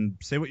lot. I mean,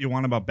 say what you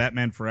want about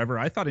Batman Forever.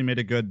 I thought he made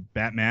a good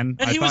Batman.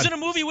 And he was in a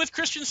movie with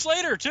Christian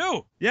Slater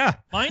too. Yeah.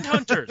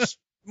 Mindhunters.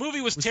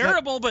 Movie was Was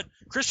terrible, but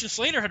Christian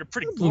Slater had a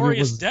pretty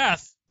glorious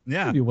death.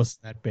 Yeah. It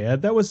wasn't that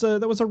bad. That was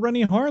a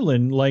Rennie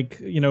Harlan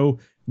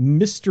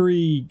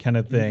mystery kind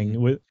of thing.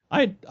 Mm-hmm. With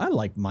I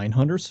like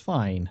Mindhunters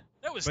fine.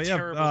 That was But yeah,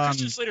 terrible.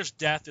 Christian Slater's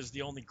death is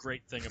the only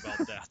great thing about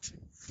that.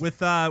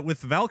 With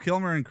Val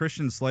Kilmer and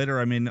Christian Slater,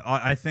 I mean,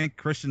 I think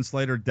Christian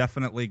Slater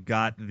definitely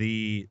got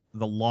the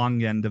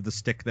long end of the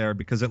stick there,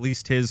 because at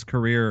least his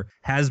career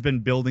has been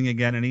building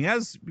again, and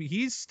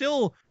he's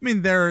still. I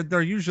mean,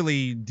 they're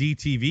usually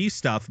DTV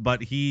stuff,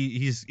 but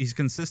he's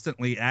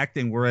consistently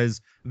acting. Whereas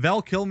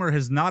Val Kilmer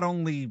has not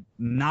only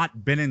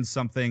not been in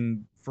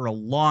something for a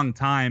long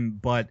time,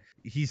 but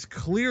he's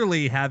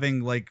clearly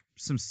having like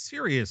some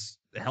serious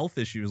health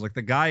issues. Like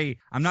the guy,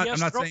 I'm not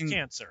saying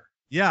cancer.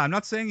 Yeah, I'm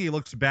not saying he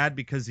looks bad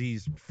because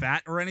he's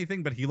fat or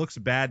anything, but he looks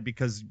bad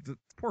because the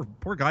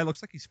poor guy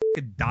looks like he's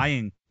fucking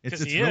dying.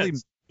 It's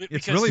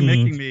really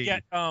making me. Yeah,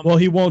 Well,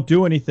 he won't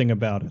do anything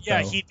about it.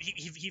 yeah, though.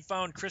 he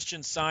found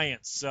Christian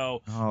Science.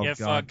 So if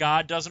God.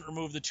 God doesn't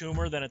remove the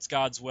tumor, then it's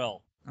God's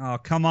will. Oh,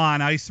 come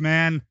on,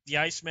 Iceman. The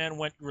Iceman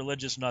went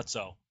religious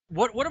nutso.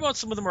 What about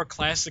some of the more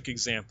classic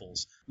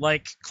examples,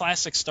 like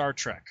classic Star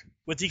Trek?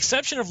 With the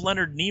exception of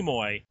Leonard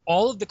Nimoy,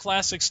 all of the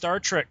classic Star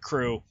Trek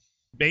crew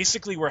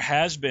basically were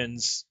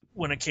has-beens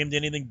when it came to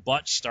anything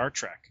but Star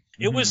Trek.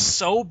 It was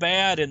so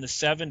bad in the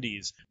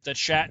 70s that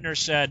Shatner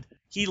said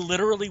he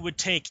literally would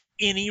take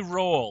any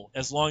role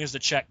as long as the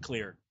check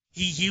cleared.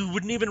 He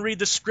wouldn't even read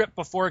the script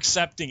before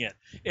accepting it.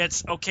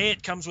 It's, okay,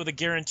 it comes with a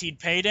guaranteed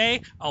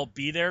payday. I'll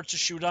be there to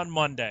shoot on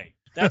Monday.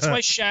 That's why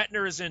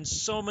Shatner is in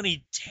so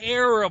many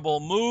terrible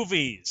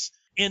movies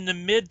in the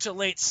mid to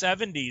late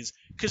 70s,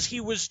 because he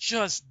was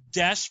just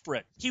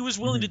desperate. He was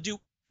willing to do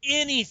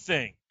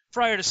anything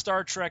prior to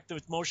Star Trek, the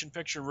motion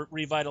picture,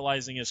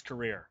 revitalizing his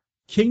career.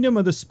 Kingdom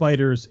of the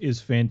Spiders is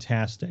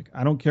fantastic.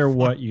 I don't care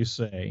what you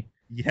say.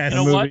 Yes. You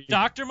know movie- what?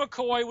 Dr.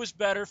 McCoy was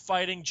better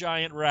fighting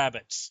giant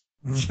rabbits.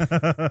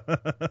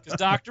 Because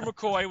Dr.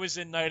 McCoy was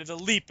in Night of the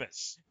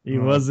Lepus. He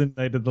was in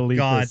Night of the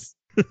Lepus.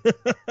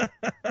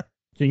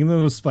 Kingdom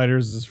of the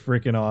Spiders is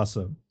freaking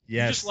awesome.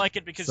 Yes. You just like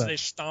it because So- they're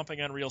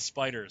stomping on real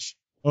spiders.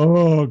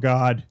 Oh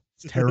God,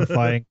 it's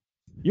terrifying.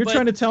 You're But-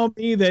 trying to tell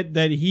me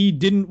that he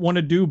didn't want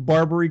to do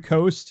Barbary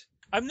Coast?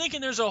 I'm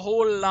thinking there's a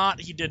whole lot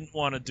he didn't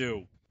want to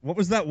do. What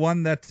was that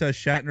one that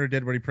Shatner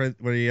did where he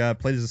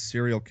played as a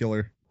serial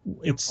killer?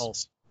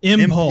 Impulse.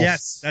 Impulse.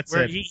 Yes, that's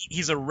Where it.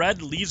 he's a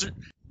red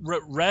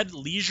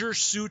leisure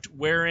suit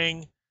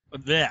wearing.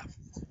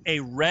 A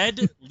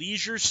red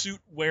leisure suit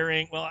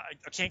wearing. Well,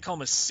 I can't call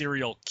him a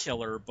serial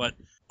killer, but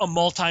a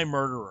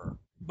multi-murderer.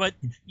 But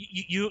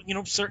you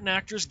know, certain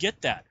actors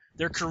get that.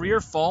 Their career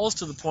falls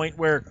to the point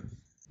where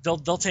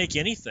they'll take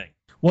anything.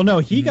 Well, no,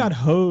 he got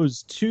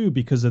hosed too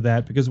because of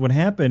that. Because what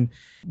happened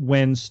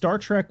when Star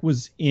Trek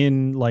was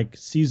in like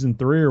season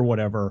 3 or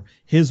whatever,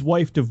 his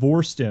wife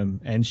divorced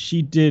him, and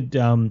she did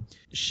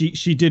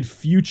she did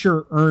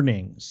future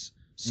earnings.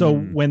 So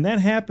when that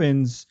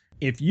happens,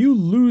 if you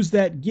lose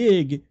that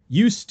gig,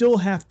 you still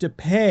have to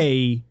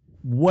pay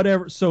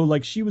whatever. So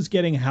like she was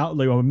getting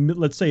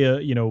let's say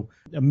 $1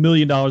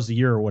 million a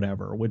year or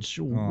whatever, which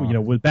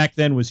back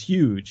then was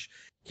huge.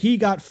 He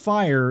got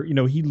fired.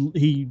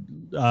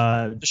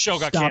 The show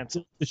got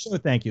canceled.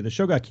 The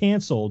show got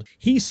canceled.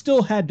 He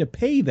still had to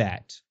pay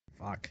that.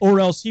 Fuck.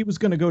 Or else he was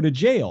going to go to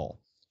jail.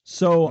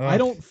 So I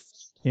don't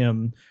fault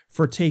him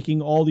for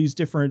taking all these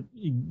different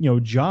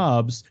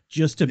jobs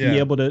just to be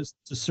able to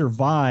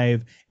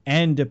survive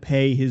and to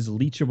pay his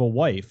leech of a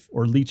wife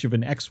or leech of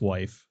an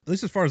ex-wife. At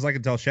least as far as I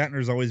can tell,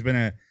 Shatner's always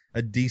been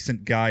a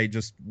decent guy,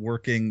 just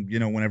working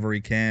whenever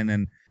he can,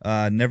 and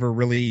I never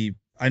really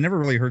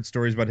heard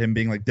stories about him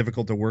being like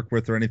difficult to work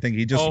with or anything.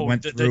 He just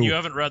went through. Then you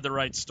haven't read the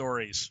right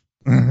stories.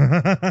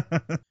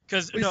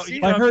 Because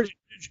I heard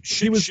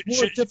he was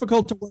more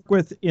difficult to work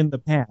with in the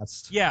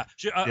past. Yeah,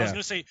 I was going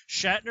to say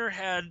Shatner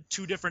had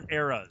 2 different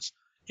eras: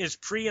 his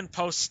pre and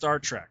post Star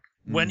Trek.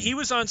 When he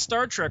was on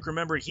Star Trek,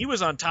 remember, he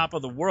was on top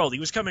of the world. He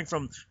was coming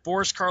from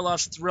Boris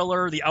Karloff's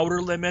Thriller, The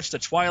Outer Limits, The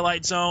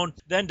Twilight Zone,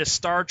 then to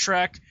Star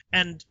Trek,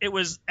 and it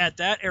was at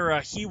that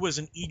era he was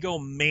an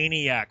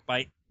egomaniac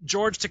by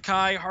George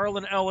Takei,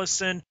 Harlan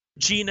Ellison,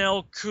 Gene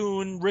L.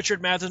 Kuhn,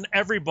 Richard Matheson,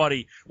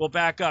 everybody will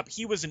back up.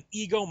 He was an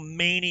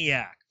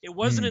egomaniac. It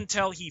wasn't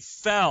until he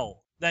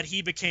fell that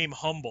he became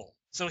humble.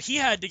 So he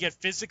had to get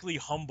physically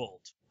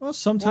humbled. Well,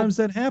 sometimes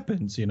that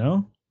happens,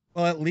 Well,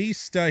 at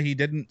least he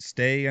didn't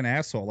stay an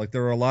asshole. Like,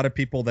 there are a lot of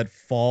people that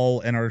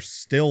fall and are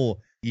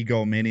still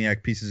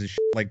egomaniac pieces of shit,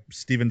 like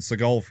Steven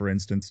Seagal, for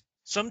instance.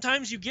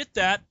 Sometimes you get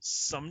that.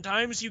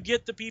 Sometimes you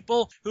get the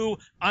people who,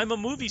 I'm a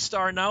movie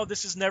star now,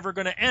 this is never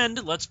going to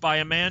end, let's buy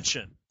a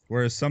mansion.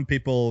 Whereas some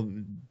people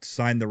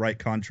sign the right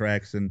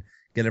contracts and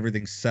get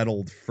everything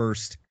settled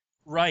first.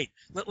 Right.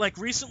 Like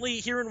recently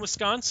here in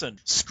Wisconsin,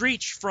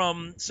 Screech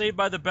from Saved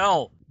by the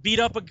Bell beat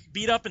up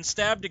and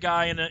stabbed a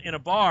guy in a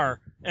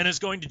bar and is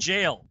going to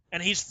jail,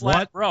 and he's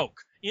flat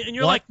broke. And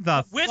you're what like,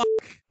 the fuck?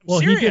 Well,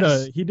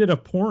 serious? he did a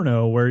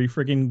porno where he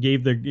freaking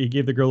gave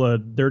the girl a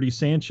dirty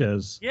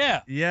Sanchez.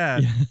 Yeah.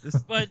 This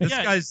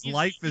guy's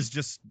life is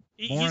just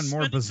more and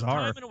more bizarre. He's spending some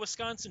time in a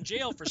Wisconsin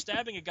jail for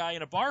stabbing a guy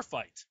in a bar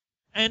fight,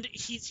 and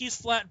he's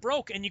flat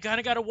broke. And you kind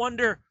of got to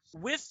wonder,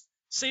 with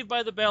Saved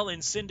by the Bell in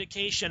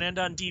syndication and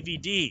on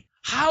DVD,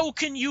 how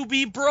can you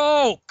be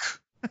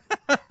broke?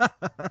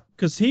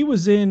 Because he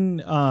was even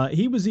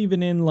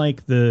in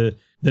like the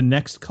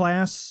next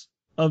class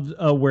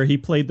of where he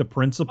played the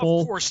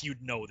principal. Of course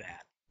you'd know that.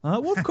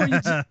 Well, of course,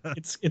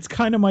 it's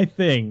kind of my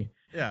thing.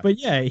 Yeah. But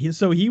yeah,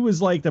 he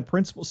was like the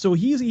principal. So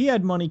he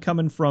had money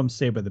coming from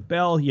Saved by the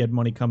Bell. He had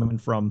money coming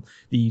from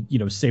the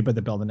Saved by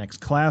the Bell, the next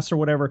class or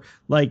whatever.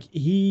 Like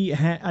he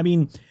had,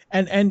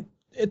 and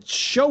its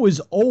show is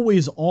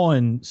always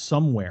on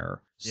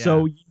somewhere. Yeah.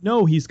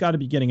 So he's got to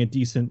be getting a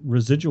decent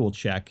residual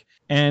check.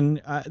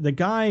 And the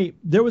guy,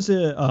 there was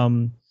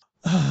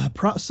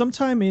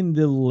sometime in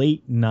the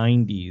late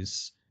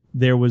 90s.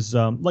 There was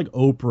like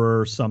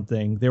Oprah or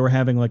something. They were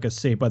having like a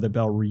Saved by the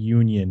Bell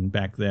reunion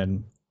back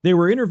then. They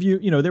were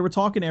they were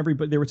talking to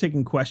everybody. They were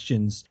taking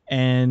questions,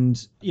 and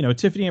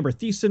Tiffany Amber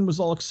Thiessen was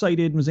all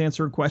excited and was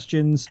answering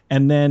questions.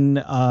 And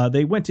then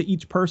they went to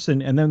each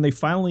person, and then they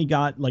finally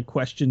got like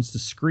questions to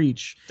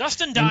Screech.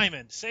 Dustin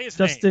Diamond, say his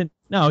name.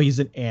 No, he's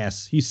an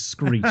ass. He's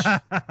Screech.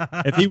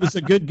 If he was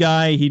a good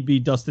guy, he'd be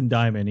Dustin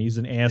Diamond. He's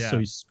an ass, so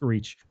he's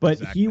Screech. But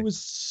He was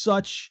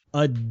such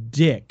a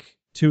dick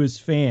to his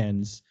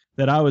fans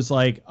that I was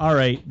like, all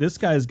right, this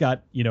guy's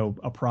got,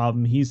 a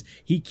problem.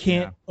 He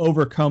can't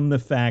overcome the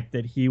fact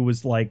that he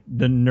was like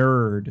the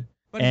nerd.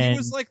 But he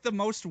was like the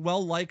most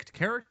well-liked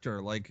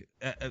character. Like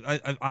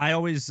I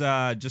always,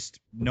 just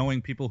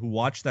knowing people who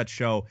watch that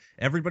show,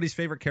 everybody's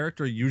favorite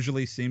character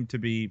usually seemed to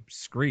be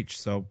Screech.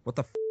 So what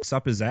the f***'s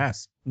up his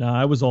ass? No,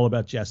 I was all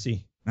about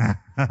Jesse.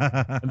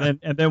 and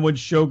then when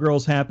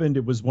Showgirls happened,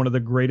 it was one of the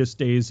greatest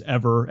days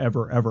ever.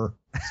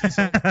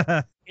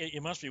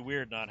 It must be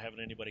weird not having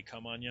anybody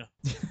come on you.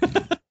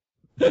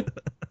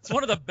 It's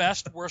one of the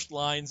best, worst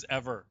lines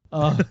ever.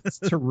 Oh, it's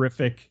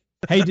terrific.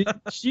 Hey,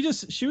 she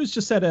was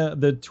just at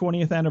the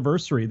 20th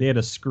anniversary. They had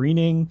a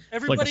screening.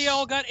 Everybody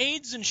all got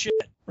AIDS and shit.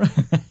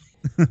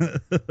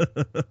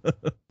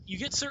 You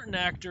get certain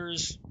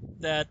actors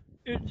that,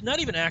 not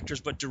even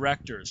actors, but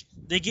directors,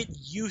 they get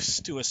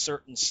used to a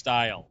certain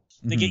style.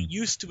 They get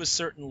used to a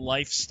certain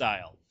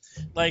lifestyle.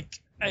 Like,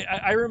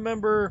 I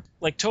remember,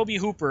 like, Toby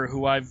Hooper,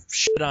 who I've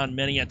shit on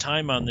many a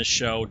time on this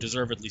show,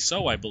 deservedly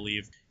so, I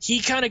believe.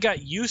 He kind of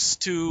got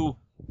used to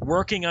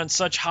working on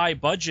such high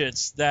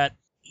budgets that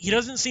he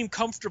doesn't seem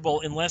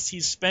comfortable unless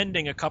he's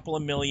spending a couple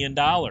of $1 million.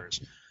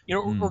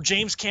 Or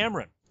James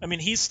Cameron. I mean,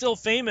 he's still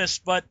famous,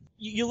 but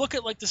you look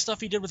at, like, the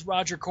stuff he did with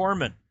Roger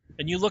Corman,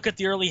 and you look at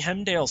the early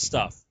Hemdale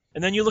stuff,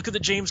 and then you look at the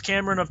James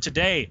Cameron of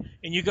today,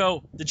 and you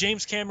go, the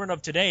James Cameron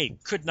of today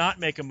could not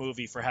make a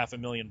movie for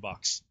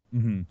 $500,000.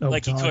 Mm-hmm.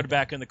 Like he could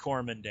back in the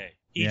Corman day.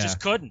 He just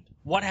couldn't.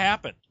 What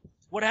happened?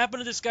 What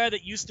happened to this guy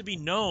that used to be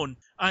known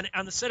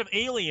on the set of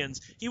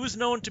Aliens? He was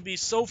known to be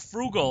so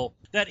frugal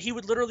that he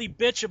would literally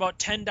bitch about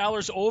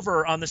 $10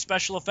 over on the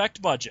special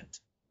effect budget.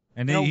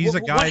 And he's a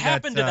guy that... What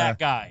happened to that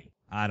guy?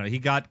 I don't know. He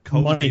got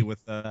cozy with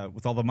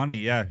all the money.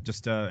 Yeah,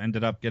 just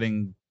ended up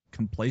getting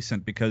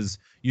complacent because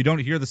you don't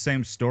hear the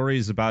same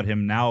stories about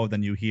him now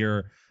than you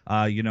hear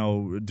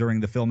during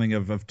the filming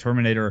of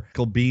Terminator.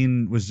 Michael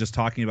Biehn was just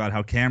talking about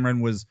how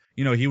Cameron was,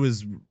 he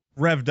was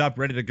revved up,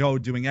 ready to go,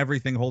 doing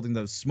everything, holding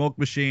the smoke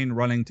machine,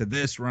 running to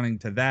this, running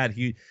to that.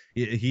 He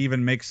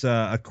even makes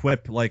a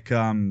quip like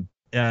the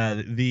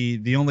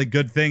only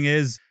good thing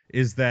is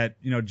that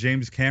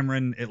James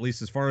Cameron, at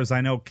least as far as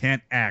I know,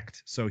 can't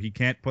act, so he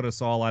can't put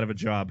us all out of a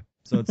job.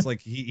 So it's like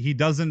he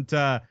doesn't.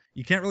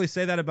 You can't really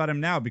say that about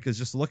him now, because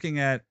just looking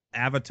at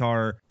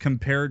Avatar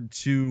compared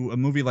to a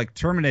movie like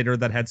Terminator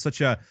that had such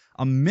a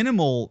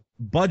minimal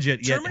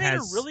budget,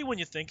 Terminator really, when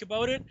you think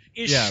about it,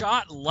 is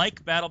shot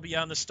like Battle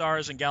Beyond the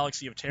Stars and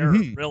Galaxy of Terror.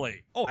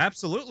 Really? Oh,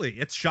 absolutely.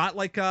 It's shot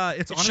like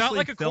it's shot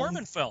like a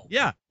Corman film.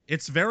 Yeah.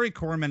 It's very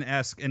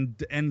Corman-esque,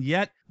 and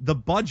yet the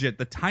budget,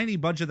 the tiny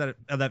budget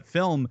of that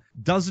film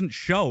doesn't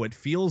show. It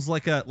feels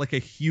like a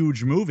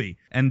huge movie,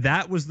 and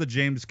that was the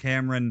James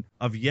Cameron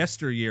of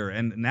yesteryear.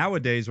 And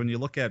nowadays, when you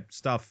look at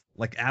stuff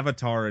like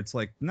Avatar, it's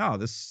like, no,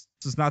 this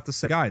is not the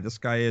same guy. This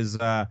guy is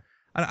I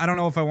don't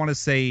know if I want to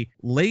say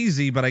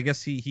lazy, but I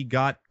guess he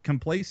got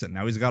complacent.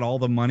 Now he's got all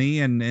the money,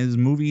 and his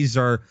movies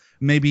are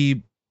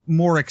maybe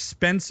more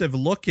expensive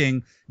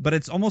looking, but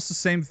it's almost the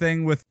same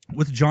thing with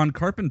John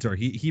Carpenter.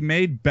 He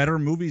made better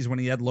movies when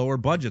he had lower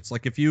budgets.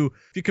 Like if you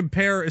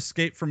compare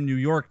Escape from New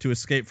York to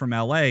Escape from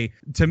LA,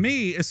 to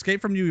me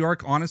Escape from New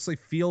York honestly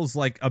feels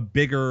like a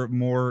bigger,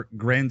 more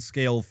grand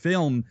scale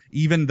film,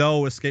 even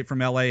though Escape from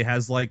LA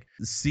has like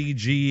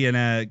CG and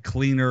a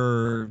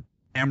cleaner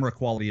camera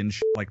quality and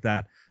shit like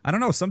that. I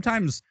don't know,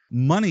 sometimes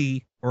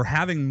money or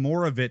having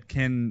more of it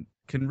can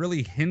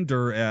really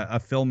hinder a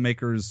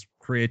filmmaker's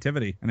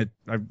creativity, and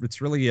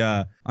it's really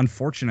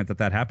unfortunate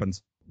that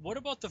happens. What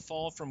about The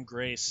Fall from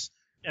Grace?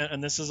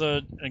 And this is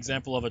an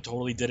example of a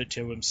totally did it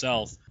to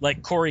himself,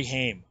 like Corey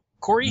Haim.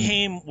 Corey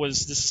Haim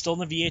this is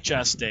still in the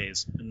VHS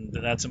days, and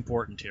that's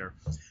important here.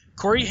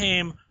 Corey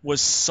Haim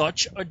was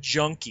such a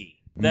junkie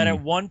that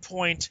at one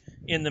point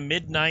in the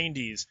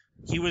mid-90s,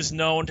 he was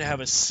known to have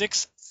a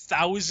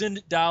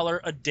 $6,000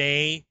 a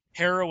day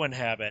heroin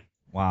habit.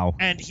 Wow.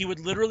 And he would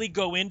literally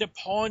go into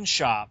pawn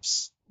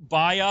shops,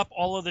 buy up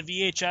all of the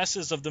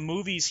VHSs of the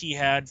movies he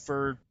had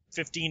for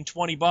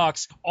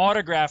 $15-20,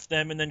 autograph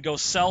them, and then go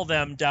sell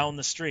them down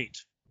the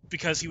street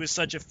because he was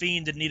such a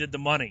fiend and needed the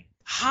money.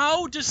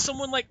 How does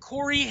someone like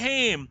Corey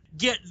Haim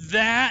get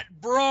that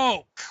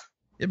broke?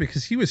 Yeah,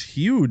 because he was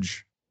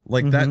huge.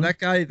 Like that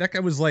guy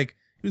was like,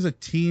 he was a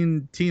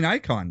teen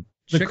icon.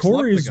 The Chicks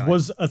Coreys loved the guy.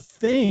 was a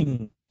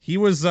thing. He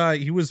was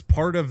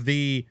part of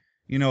the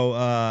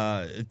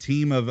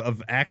team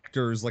of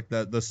actors, like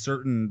the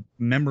certain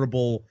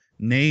memorable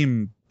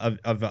name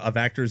of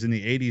actors in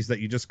the 80s that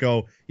you just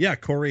go, yeah,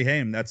 Corey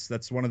Haim,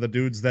 that's one of the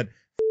dudes that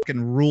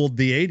fucking ruled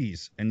the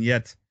 80s. And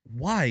yet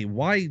why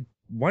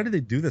do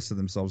they do this to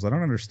themselves? I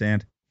don't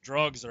understand.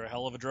 Drugs are a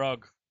hell of a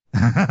drug.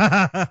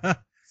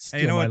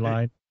 Steal my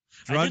line.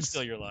 I did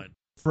steal your line.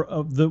 For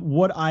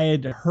what I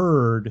had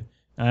heard,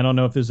 I don't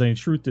know if there's any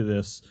truth to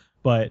this,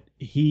 but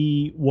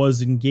he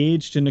was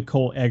engaged to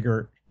Nicole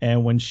Eggert,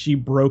 and when she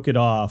broke it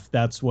off,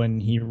 that's when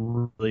he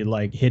really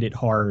like hit it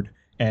hard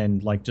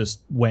and like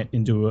just went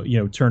into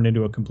turned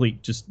into a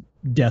complete just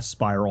death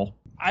spiral.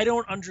 I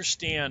don't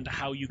understand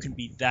how you can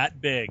be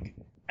that big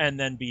and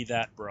then be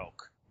that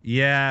broke.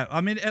 Yeah,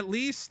 I mean, at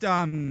least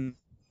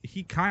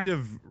he kind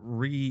of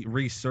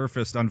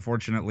resurfaced.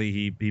 Unfortunately,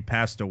 he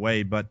passed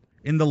away, but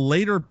in the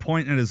later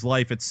point in his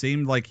life, it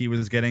seemed like he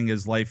was getting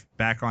his life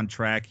back on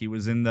track. He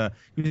was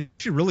actually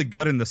really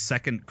good in the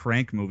second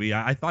Crank movie.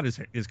 I thought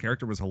his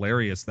character was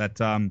hilarious. That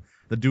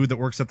the dude that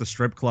works at the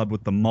strip club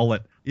with the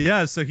mullet.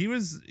 Yeah, so he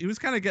was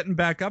kind of getting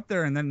back up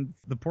there, and then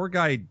the poor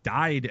guy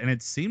died, and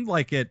it seemed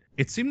like it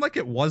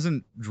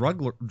wasn't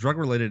drug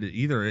related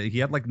either. He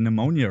had like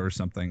pneumonia or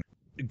something.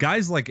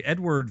 Guys like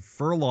Edward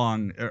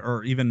Furlong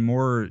are even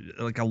more,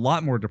 like a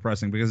lot more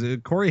depressing, because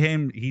Corey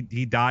Haim,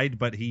 he died,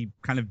 but he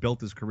kind of built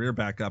his career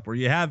back up, where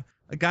you have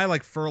a guy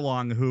like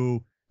Furlong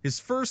who his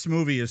first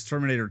movie is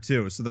Terminator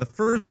 2. So the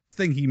first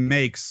thing he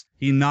makes,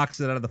 he knocks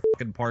it out of the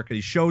fucking park, and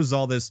he shows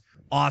all this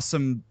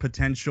awesome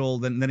potential.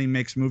 Then he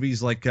makes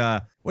movies like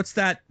what's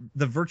that?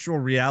 The virtual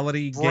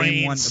reality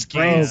game one,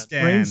 Brain Scan.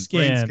 Brain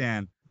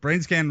Scan.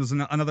 Brainscan was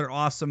another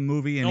awesome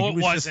movie, and No, he it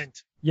was wasn't.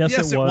 Just, Yes,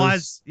 yes, it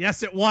was.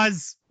 Yes, it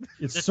was.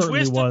 It The certainly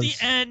twist was.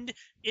 at the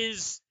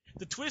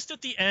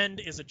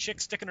end is a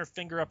chick sticking her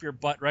finger up your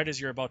butt right as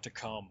you're about to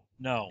come.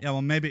 No. Yeah,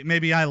 well,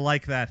 maybe I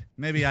like that.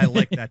 Maybe I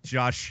like that,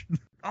 Josh.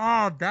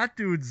 Oh, that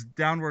dude's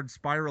downward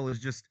spiral is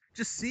just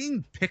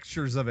seeing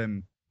pictures of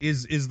him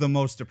is the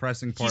most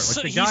depressing part.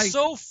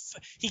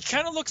 He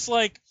kind of looks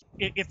like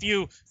if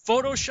you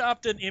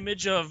photoshopped an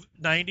image of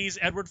 90s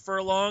Edward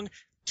Furlong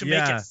to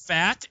make it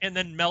fat and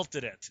then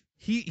melted it.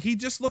 He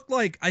just looked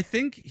like, I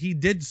think he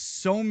did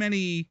so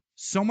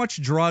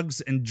much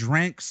drugs and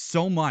drank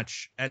so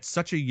much at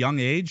such a young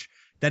age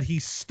that he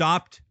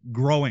stopped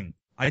growing.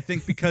 I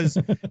think because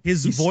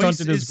his voice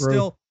is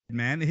still,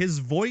 his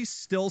voice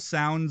still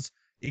sounds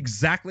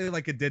exactly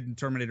like it did in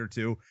Terminator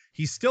 2.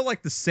 He's still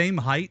like the same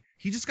height.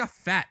 He just got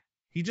fat.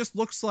 He just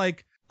looks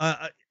like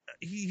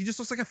he just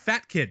looks like a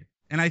fat kid.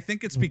 And I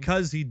think it's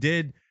because he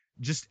did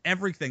just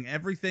everything.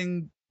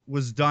 Everything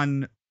was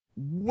done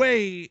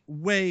way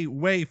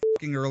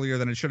fucking earlier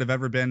than it should have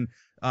ever been,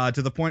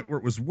 to the point where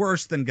it was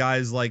worse than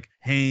guys like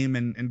Haim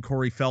and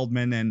Corey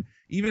Feldman, and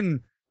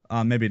even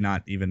maybe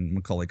not even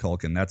Macaulay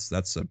Culkin. That's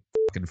a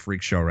fucking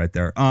freak show right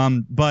there.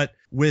 But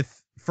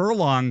with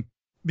Furlong,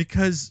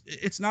 because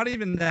it's not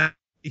even that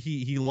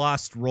he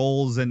lost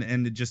roles and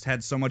it just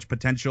had so much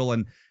potential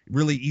and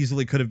really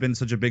easily could have been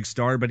such a big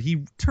star, but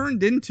he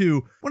turned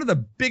into one of the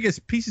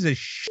biggest pieces of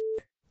shit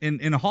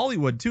in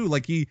Hollywood too.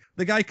 Like the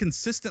guy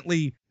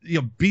consistently,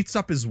 beats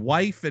up his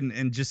wife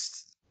and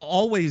just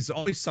always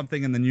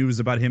something in the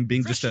news about him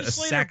being just a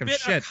sack of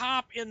shit. Bit a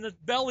cop in the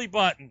belly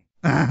button.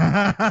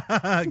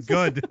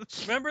 Good.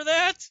 Remember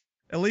that?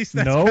 At least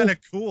that's kind of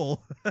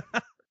cool.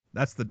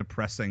 That's the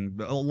depressing,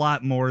 a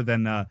lot more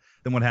than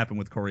what happened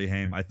with Corey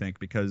Haim, I think,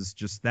 because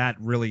just that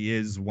really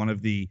is one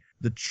of the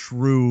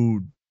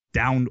true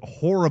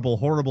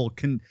horrible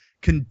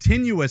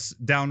continuous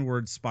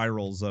downward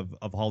spirals of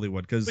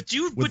Hollywood. But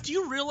do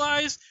you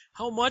realize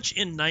how much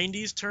in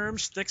 90s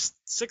terms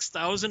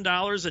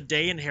 $6,000 a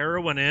day in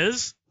heroin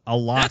is? A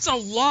lot. That's a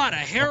lot of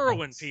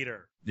heroin,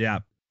 Peter.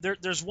 Yeah.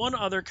 There's one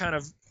other kind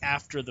of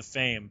after the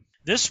fame.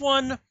 This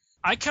one,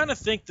 I kind of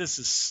think this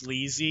is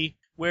sleazy,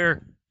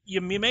 where you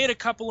made a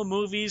couple of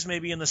movies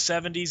maybe in the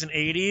 70s and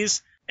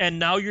 80s, and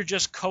now you're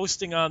just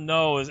coasting on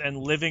those and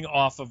living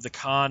off of the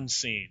con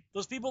scene.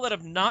 Those people that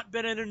have not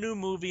been in a new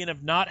movie and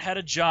have not had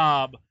a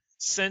job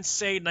since,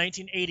 say,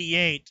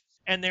 1988,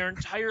 and their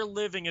entire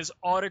living is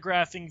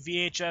autographing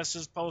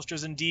VHSs,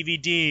 posters, and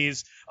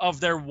DVDs of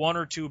their one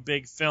or two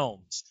big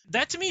films.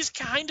 That to me is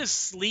kind of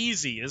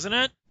sleazy, isn't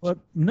it? Well,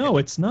 no,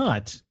 it's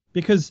not.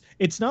 Because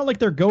it's not like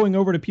they're going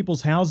over to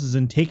people's houses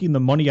and taking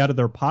the money out of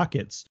their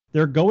pockets.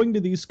 They're going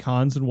to these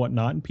cons and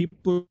whatnot, and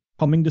people are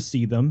coming to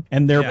see them,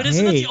 and they're But paid.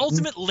 isn't that the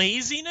ultimate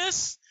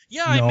laziness?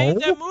 Yeah, No. I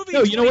made that movie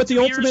No, you know what the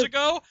years ultimate-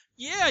 ago.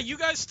 Yeah, you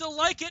guys still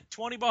like it?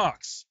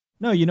 $20.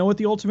 No, you know what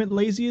the ultimate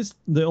laziness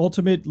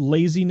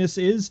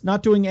is?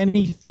 Not doing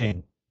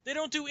anything. They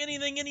don't do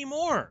anything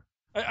anymore.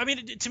 I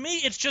mean, to me,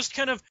 it's just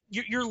kind of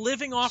you're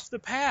living off the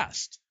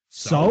past.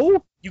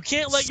 So? You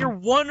can't let your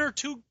one or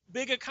two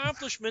big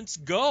accomplishments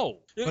go.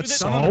 But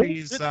some of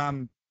these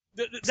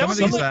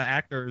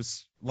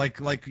actors, like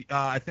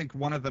I think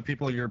one of the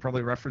people you're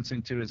probably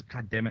referencing to is,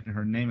 God damn it, and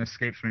her name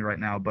escapes me right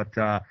now. But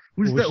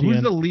who's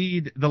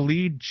the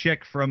lead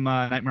chick from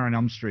Nightmare on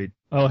Elm Street?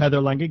 Oh, Heather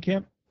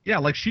Langenkamp? Yeah,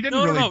 like she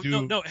didn't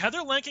do. No. Heather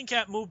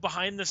Langenkamp moved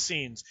behind the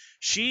scenes.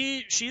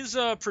 She's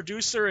a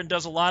producer and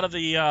does a lot of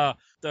the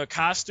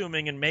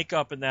costuming and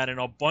makeup and that in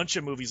a bunch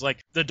of movies,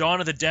 like the Dawn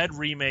of the Dead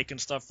remake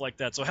and stuff like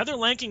that. So Heather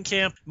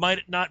Langenkamp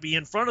might not be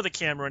in front of the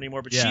camera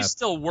anymore, but she's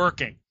still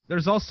working.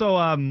 There's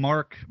also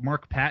Mark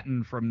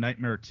Patton from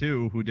Nightmare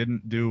 2, who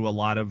didn't do a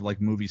lot of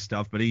like movie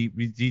stuff, but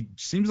he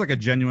seems like a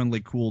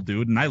genuinely cool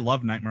dude, and I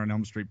love Nightmare on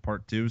Elm Street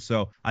Part 2,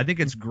 so I think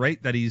it's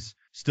great that he's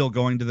still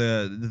going to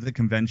the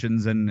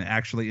conventions and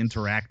actually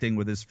interacting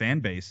with his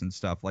fan base and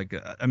stuff. Like,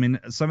 I mean,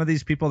 some of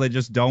these people, they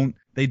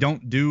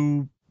don't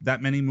do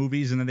that many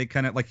movies, and then they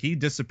kind of, like, he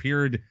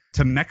disappeared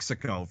to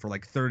Mexico for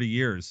like 30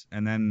 years,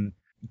 and then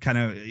kind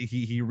of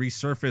he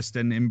resurfaced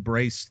and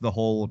embraced the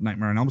whole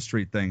Nightmare on Elm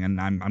Street thing,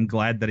 and I'm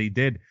glad that he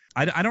did.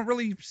 I don't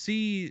really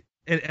see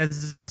it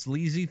as a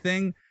sleazy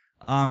thing.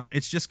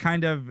 It's just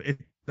kind of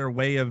their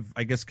way of,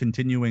 I guess,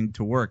 continuing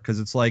to work, because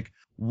it's like,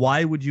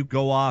 why would you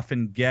go off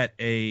and get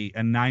a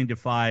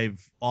 9-to-5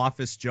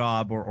 office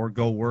job or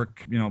go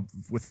work,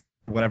 with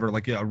whatever,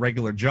 like a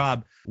regular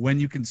job, when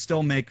you can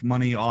still make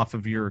money off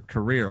of your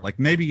career? Like,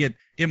 maybe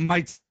it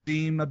might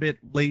seem a bit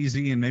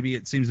lazy and maybe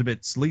it seems a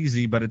bit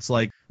sleazy, but it's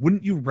like,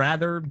 wouldn't you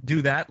rather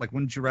do that? Like,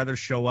 wouldn't you rather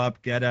show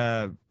up, get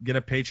a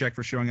paycheck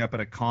for showing up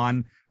at a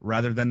con,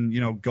 rather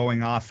than,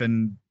 going off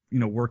and,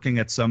 working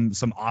at some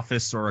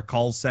office or a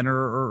call center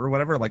or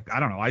whatever? Like, I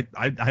don't know.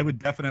 I would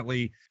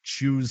definitely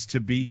choose to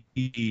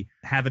be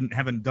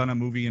haven't done a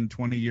movie in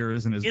 20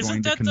 years and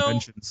going to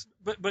conventions.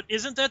 But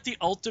isn't that the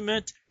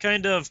ultimate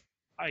kind of,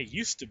 I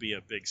used to be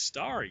a big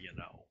star,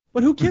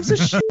 But who gives a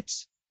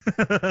shit?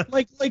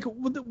 like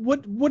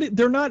what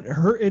they're not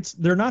hurt.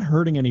 They're not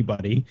hurting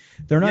anybody.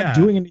 They're not Yeah.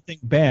 doing anything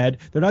bad.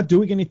 They're not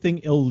doing anything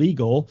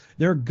illegal.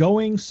 They're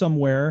going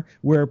somewhere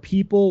where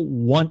people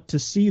want to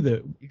see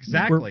them.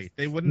 Exactly.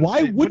 They wouldn't. Why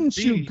it wouldn't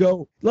be- you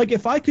go? Like,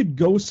 if I could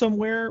go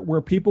somewhere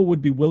where people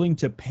would be willing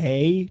to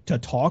pay to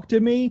talk to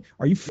me,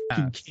 are you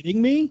fucking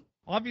kidding me?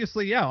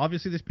 Obviously, yeah.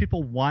 Obviously, these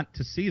people want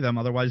to see them.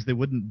 Otherwise, they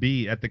wouldn't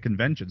be at the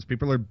conventions.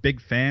 People are big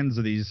fans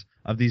of these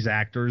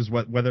actors,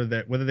 whether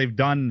they've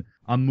done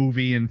a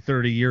movie in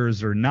 30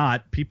 years or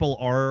not. People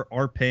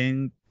are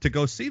paying to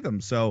go see them.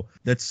 So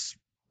that's,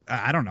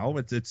 I don't know.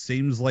 It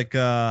seems like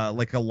a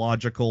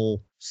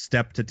logical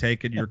step to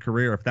take in your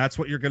career. If that's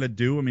what you're gonna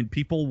do, I mean,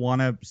 people want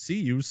to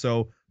see you,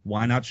 so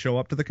why not show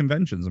up to the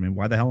conventions? I mean,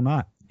 why the hell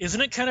not? Isn't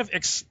it kind of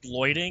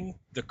exploiting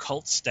the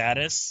cult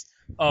status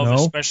of No.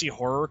 especially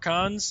horror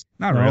cons?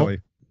 Not No.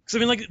 really. Because I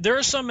mean, like, there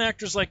are some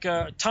actors like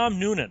Tom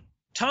Noonan.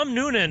 Tom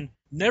Noonan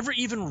never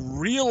even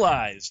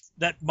realized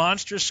that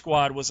Monster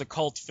Squad was a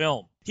cult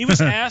film. He was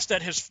asked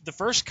at the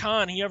first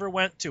con he ever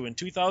went to in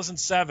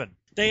 2007.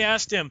 They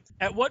asked him,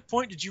 "At what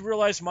point did you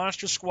realize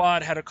Monster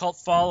Squad had a cult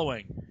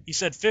following?" He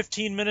said,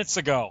 15 minutes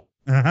ago.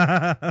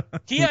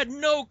 He had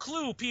no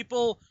clue.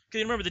 People,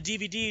 because remember, the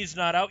DVD is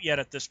not out yet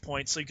at this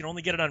point, so you can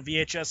only get it on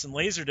VHS and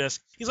Laserdisc.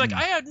 He's like,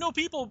 I had no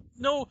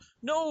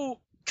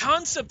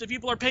concept that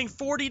people are paying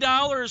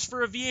 $40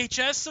 for a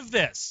VHS of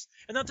this,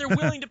 and that they're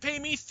willing to pay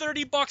me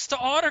 $30 to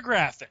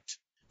autograph it.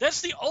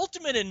 That's the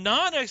ultimate in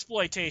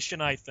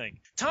non-exploitation, I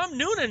think. Tom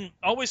Noonan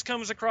always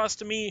comes across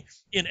to me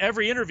in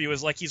every interview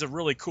as like he's a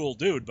really cool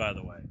dude, by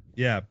the way.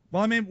 Yeah.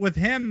 Well, I mean, with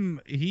him,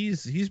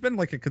 he's been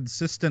like a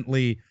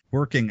consistently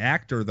working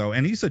actor though,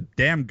 and he's a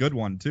damn good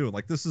one too.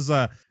 Like, this is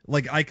I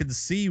could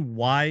see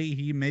why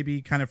he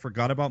maybe kind of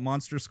forgot about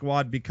Monster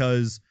Squad,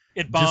 because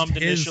It bombed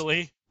his-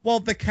 initially. well,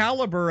 the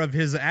caliber of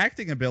his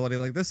acting ability,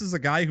 like, this is a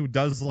guy who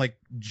does like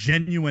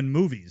genuine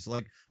movies.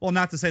 Like, well,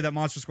 not to say that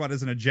Monster Squad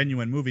isn't a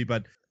genuine movie,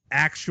 but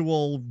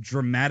actual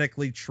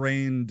dramatically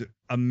trained,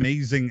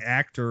 amazing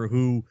actor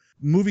who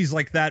movies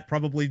like that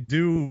probably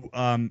do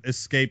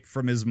escape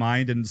from his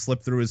mind and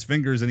slip through his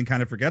fingers, and he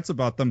kind of forgets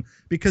about them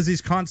because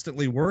he's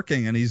constantly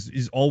working, and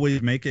he's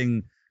always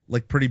making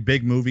like pretty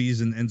big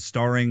movies and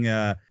starring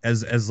as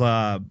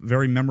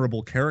very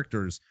memorable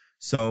characters.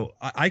 So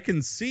I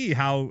can see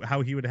how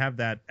he would have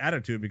that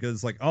attitude,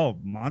 because like, oh,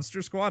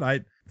 Monster Squad,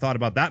 I thought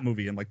about that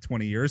movie in like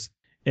 20 years.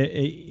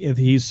 If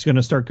he's going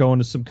to start going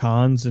to some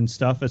cons and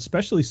stuff,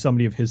 especially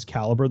somebody of his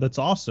caliber, that's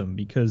awesome,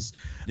 because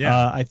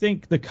I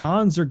think the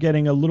cons are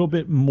getting a little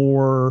bit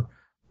more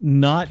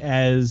not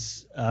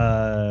as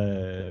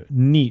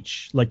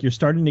niche. Like, you're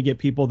starting to get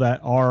people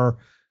that are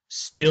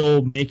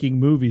still making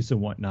movies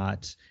and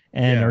whatnot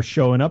and are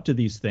showing up to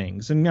these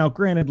things. And now,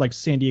 granted, like,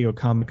 San Diego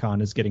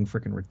Comic-Con is getting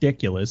freaking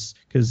ridiculous,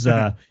 because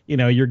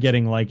you're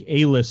getting like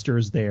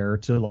A-listers there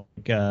to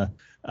like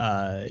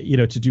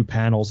to do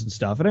panels and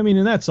stuff. And I mean,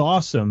 and that's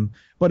awesome,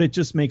 but it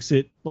just makes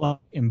it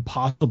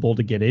impossible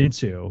to get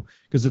into,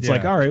 because it's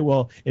like, all right,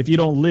 well, if you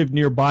don't live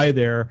nearby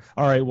there,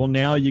 all right, well,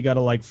 now you got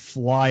to like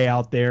fly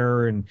out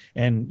there and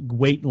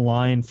wait in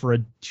line for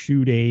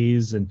 2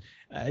 days and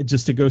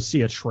just to go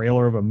see a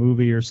trailer of a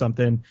movie or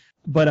something.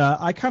 But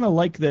I kind of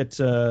like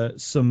that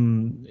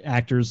some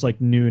actors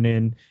like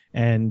Noonan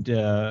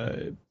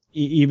and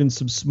even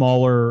some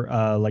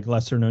smaller, like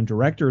lesser known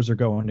directors are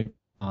going to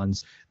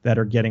cons that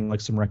are getting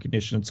like some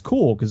recognition. It's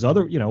cool, because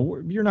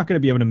you're not going to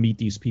be able to meet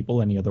these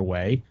people any other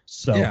way.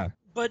 So Yeah.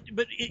 But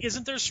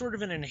isn't there sort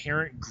of an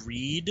inherent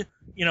greed?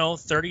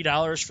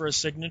 $30 for a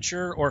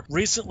signature? Or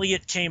recently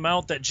it came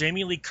out that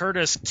Jamie Lee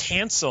Curtis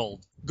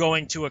canceled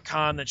going to a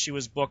con that she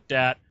was booked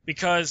at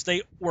because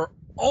they were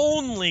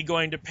only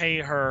going to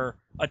pay her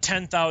a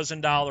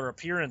 $10,000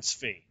 appearance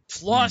fee.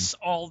 Plus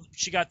all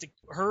she got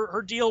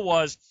her deal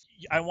was,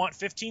 I want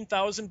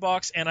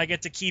 $15,000 and I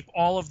get to keep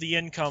all of the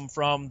income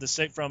from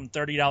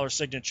 $30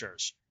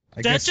 signatures. I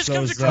That guess just those,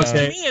 comes across to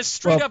Okay. me as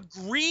straight up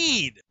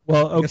greed.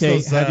 well, I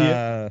guess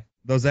okay,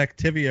 those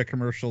Activia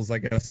commercials, I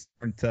guess,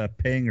 aren't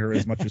paying her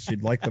as much as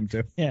she'd like them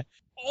to.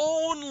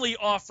 Only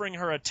offering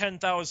her a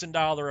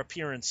 $10,000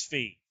 appearance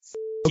fee. F-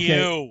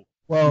 Okay. you.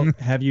 well,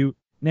 have you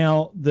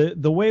now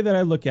the way that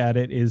I look at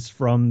it is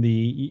from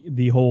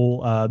the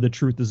whole the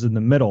truth is in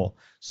the middle.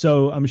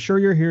 So I'm sure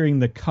you're hearing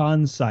the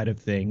con side of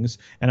things,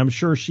 and I'm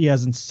sure she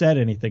hasn't said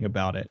anything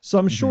about it. So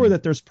I'm sure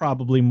that there's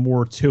probably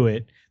more to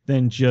it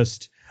than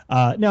just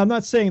now, I'm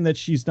not saying that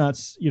she's not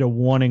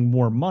wanting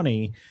more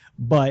money,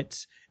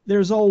 but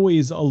there's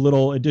always a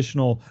little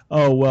additional,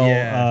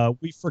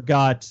 we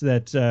forgot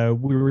that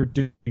we were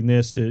doing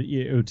this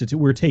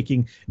we're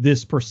taking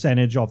this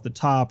percentage off the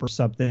top or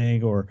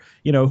something, or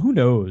who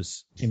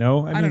knows, I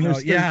don't know.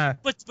 Yeah.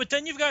 But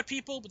then you've got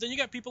people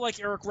like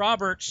Eric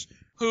Roberts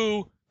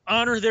who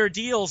honor their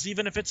deals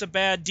even if it's a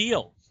bad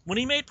deal. When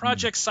he made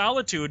Project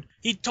Solitude,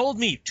 he told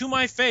me to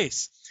my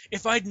face,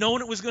 if I'd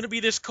known it was going to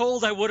be this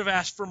cold, I would have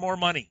asked for more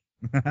money.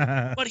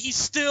 But he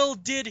still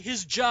did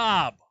his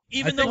job.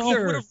 Even though he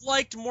would have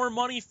liked more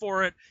money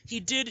for it, he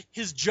did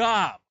his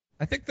job.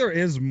 I think there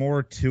is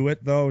more to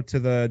it, though, to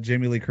the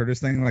Jamie Lee Curtis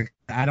thing. Like,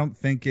 I don't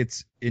think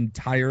it's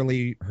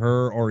entirely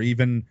her or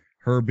even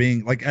her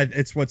being like,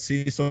 it's what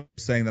Cecil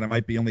was saying, that it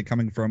might be only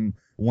coming from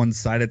one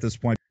side at this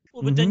point.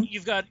 Well, but then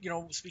you've got,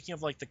 speaking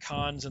of like the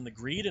cons and the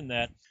greed in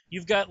that,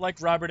 you've got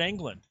like Robert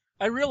Englund.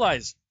 I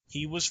realize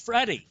he was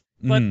Freddy,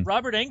 but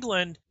Robert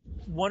Englund,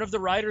 one of the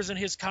writers in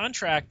his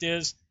contract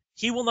is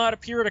he will not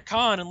appear at a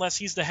con unless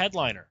he's the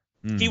headliner.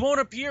 He won't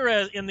appear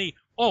in the,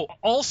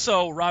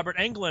 also Robert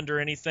Englund or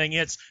anything.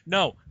 It's,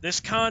 no, this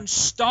con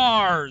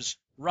stars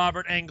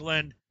Robert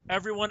Englund.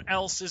 Everyone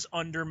else is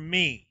under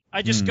me.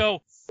 I just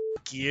go,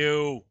 fuck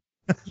you.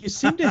 You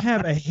seem to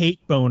have a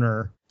hate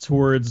boner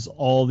towards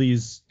all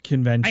these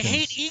conventions. I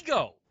hate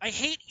ego. I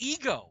hate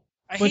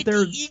But hate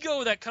the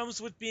ego that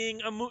comes with being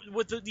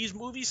these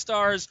movie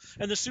stars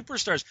and the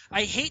superstars.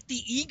 I hate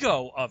the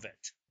ego of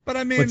it. But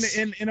I mean,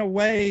 in a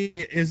way,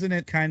 isn't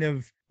it kind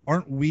of,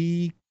 aren't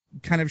we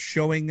kind of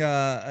showing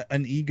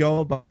an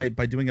ego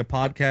by doing a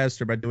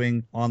podcast or by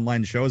doing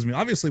online shows? I mean,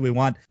 obviously we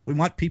want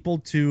people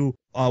to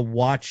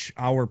watch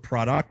our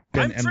product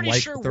and I'm pretty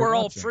like sure what they're we're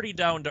all watching. pretty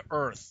down to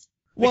earth.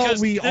 Well,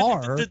 Because we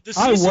are.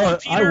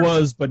 I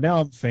was, but now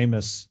I'm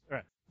famous.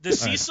 The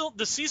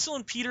Cecil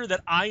and Peter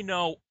that I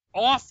know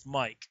off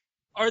mic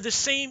are the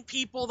same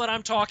people that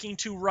I'm talking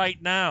to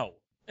right now.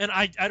 And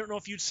I don't know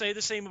if you'd say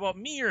the same about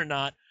me or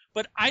not,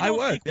 but I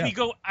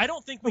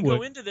don't think we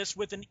go into this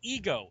with an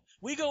ego.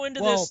 We go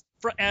into this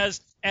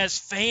as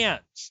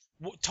fans,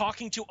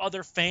 talking to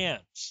other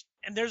fans.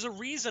 And there's a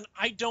reason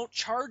I don't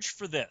charge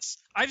for this.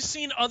 I've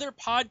seen other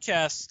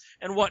podcasts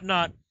and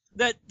whatnot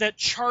that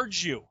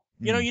charge you.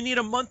 You need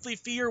a monthly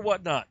fee or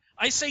whatnot.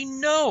 I say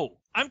no.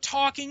 I'm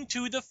talking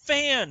to the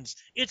fans.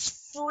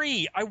 It's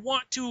free. I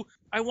want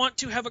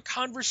to have a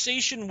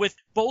conversation with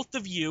both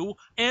of you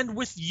and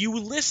with you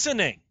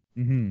listening.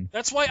 Mm-hmm.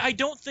 That's why I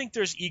don't think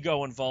there's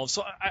ego involved.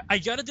 So I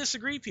got to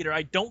disagree, Peter.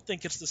 I don't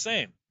think it's the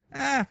same.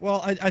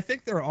 Well, I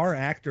think there are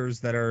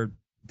actors that are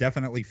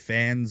definitely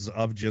fans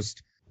of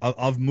just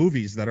of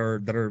movies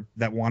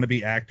that want to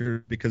be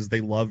actors because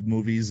they love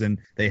movies and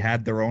they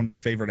had their own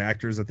favorite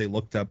actors that they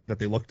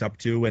looked up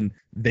to, and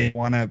they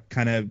want to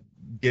kind of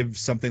give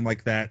something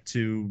like that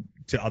to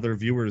other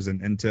viewers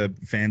and to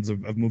fans of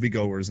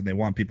moviegoers, and they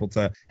want people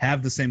to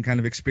have the same kind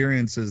of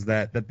experiences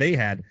that they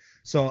had.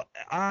 So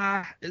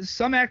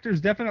some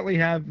actors definitely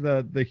have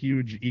the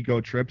huge ego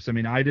trips. I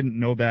mean, I didn't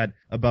know that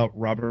about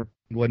Robert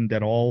Englund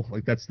at all.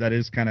 Like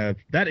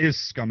that is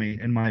scummy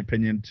in my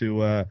opinion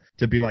to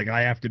be like,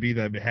 I have to be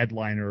the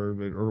headliner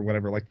or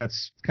whatever. Like,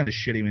 that's kind of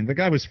shitty. I mean, the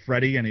guy was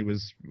Freddy and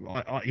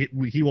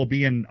he will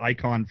be an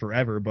icon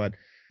forever, but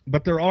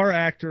there are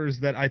actors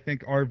that I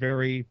think are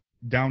very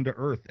down to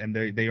earth, and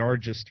they are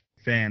just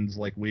fans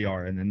like we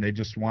are, and then they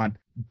just want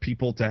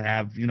people to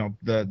have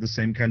the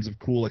same kinds of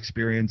cool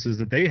experiences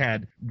that they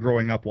had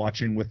growing up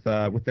watching with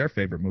their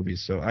favorite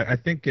movies. So I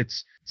think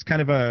it's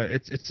kind of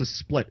it's a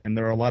split, and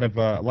there are a lot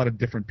of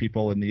different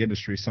people in the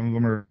industry. Some of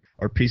them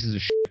are pieces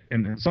of shit,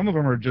 and some of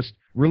them are just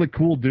really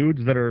cool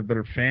dudes that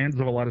are fans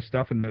of a lot of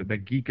stuff and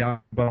that geek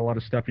out about a lot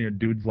of stuff.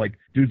 Dudes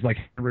like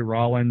Henry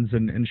Rollins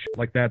and shit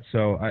like that.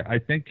 So I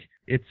think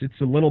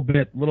it's a little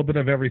bit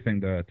of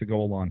everything to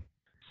go along.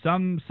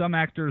 Some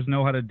actors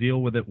know how to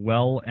deal with it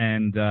well,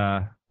 and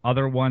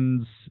other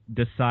ones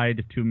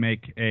decide to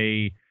make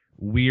a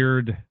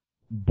weird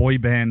boy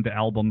band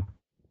album.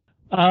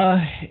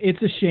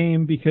 It's a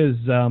shame because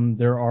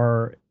there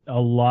are a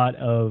lot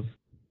of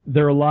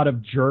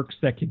jerks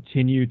that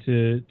continue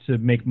to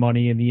make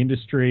money in the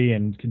industry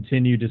and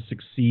continue to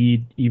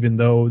succeed even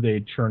though they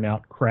churn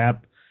out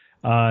crap.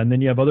 And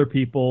then you have other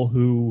people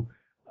who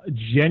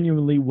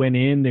genuinely went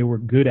in, they were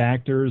good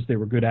actors, they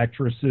were good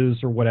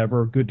actresses or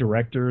whatever, good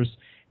directors,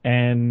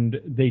 and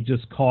they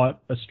just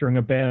caught a string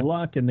of bad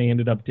luck and they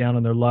ended up down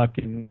on their luck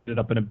and ended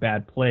up in a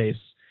bad place.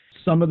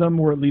 Some of them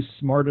were at least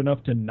smart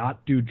enough to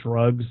not do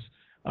drugs.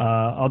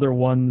 Other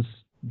ones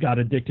got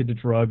addicted to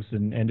drugs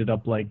and ended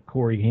up like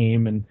Corey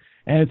Haim, and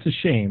it's a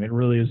shame. It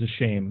really is a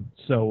shame.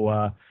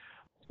 So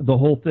the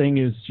whole thing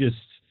is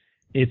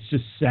it's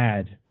just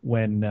sad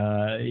when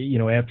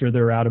after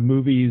they're out of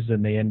movies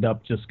and they end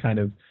up just kind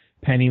of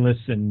penniless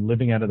and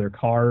living out of their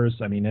cars.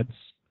 I mean,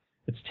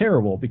 it's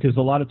terrible because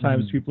a lot of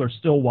times people are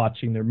still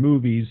watching their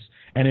movies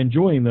and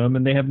enjoying them,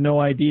 and they have no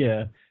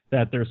idea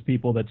that there's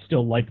people that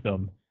still like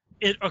them.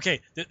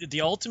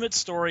 The ultimate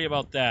story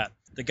about that,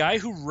 the guy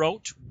who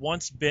wrote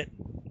Once Bitten,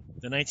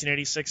 the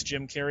 1986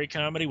 Jim Carrey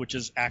comedy, which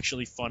is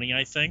actually funny,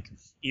 I think,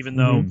 even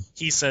though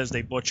he says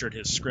they butchered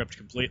his script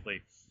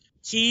completely.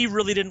 He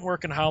really didn't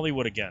work in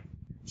Hollywood again.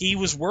 He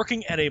was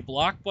working at a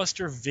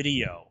Blockbuster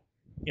Video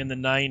in the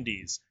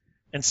 90s,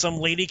 and some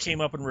lady came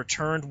up and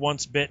returned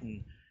Once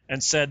Bitten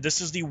and said,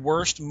 "This is the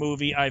worst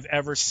movie I've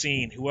ever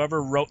seen.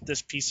 Whoever wrote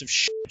this piece of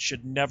shit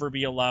should never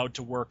be allowed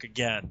to work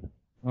again."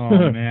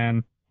 Oh,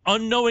 man.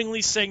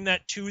 Unknowingly saying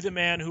that to the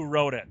man who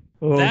wrote it.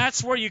 Oh.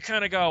 That's where you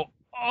kind of go,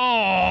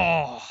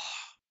 oh.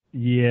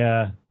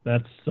 Yeah,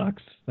 that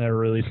sucks. That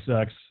really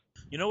sucks.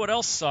 You know what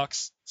else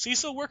sucks?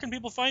 Cecil, where can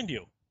people find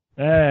you?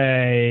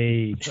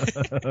 Hey.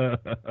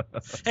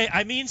 Hey,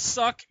 I mean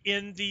suck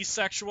in the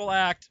sexual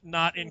act,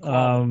 not in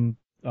quality.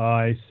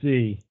 I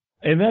see.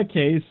 In that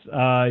case,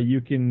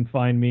 you can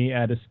find me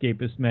at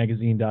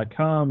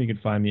escapistmagazine.com. You can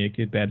find me at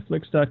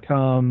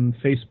goodbadflix.com,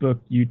 Facebook,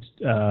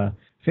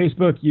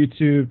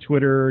 YouTube,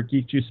 Twitter,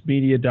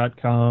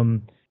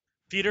 geekjuicemedia.com.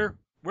 Peter,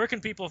 where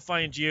can people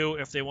find you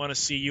if they want to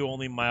see you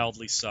only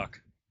mildly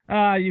suck?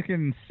 You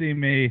can see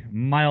me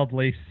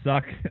mildly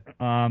suck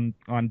on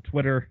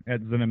Twitter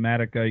at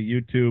Cinematica,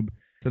 YouTube,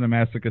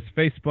 Cinemasochist,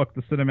 Facebook,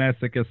 The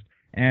Cinemasochist,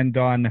 and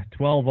on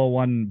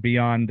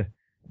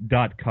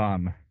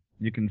 1201beyond.com.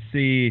 You can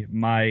see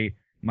my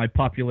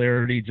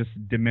popularity just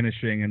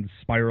diminishing and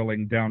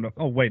spiraling down.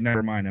 Oh, wait,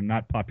 never mind. I'm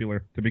not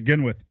popular to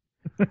begin with.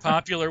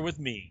 Popular with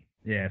me.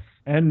 Yes.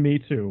 And me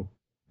too.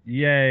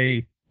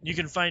 Yay. You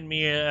can find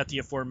me at the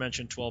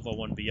aforementioned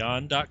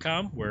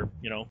 1201beyond.com, where,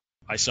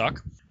 I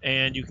suck.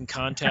 And you can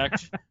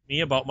contact me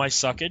about my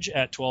suckage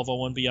at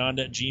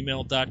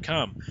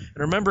 1201beyond@gmail.com. And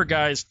remember,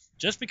 guys,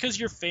 just because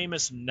you're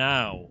famous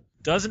now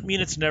doesn't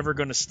mean it's never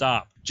going to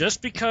stop.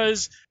 Just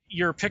because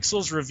your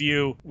Pixels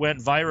review went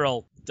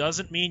viral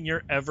doesn't mean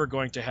you're ever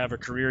going to have a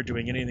career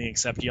doing anything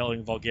except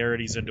yelling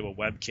vulgarities into a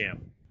webcam.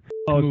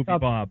 Oh, Movie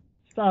Bob.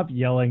 Stop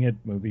yelling at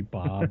Movie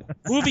Bob.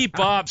 Movie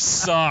Bob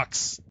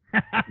sucks.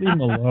 Leave him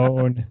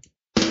alone.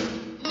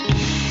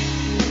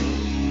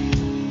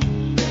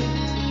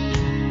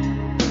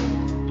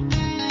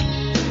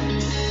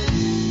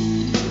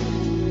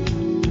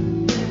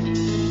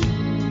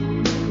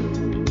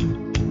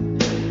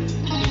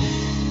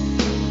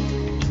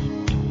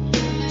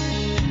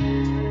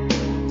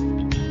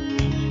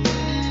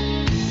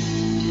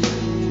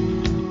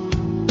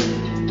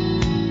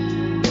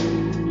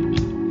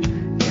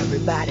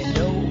 Everybody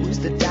knows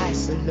the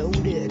dice are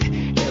loaded.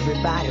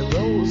 Everybody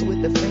rolls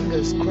with their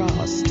fingers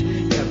crossed.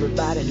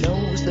 Everybody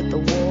knows that the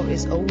war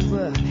is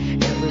over.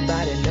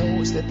 Everybody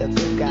knows that the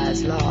good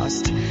guys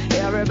lost.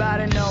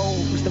 Everybody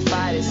knows the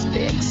fight is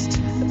fixed.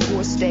 The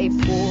poor stay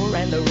poor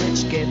and the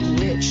rich get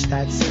rich.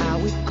 That's how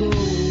it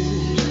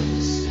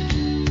goes.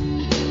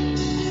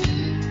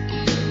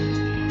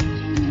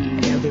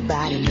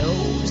 Everybody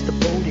knows the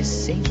boat is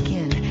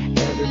sinking.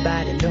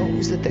 Everybody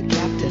knows that the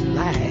captain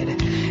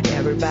lied.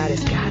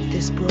 Everybody's got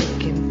this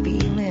broken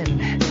feeling,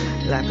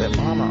 like their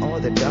mama or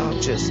the dog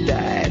just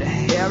died.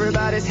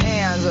 Everybody's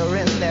hands are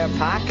in their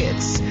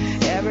pockets.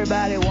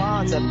 Everybody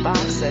wants a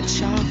box of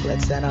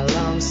chocolates and a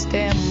long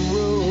stem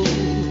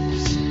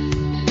rose.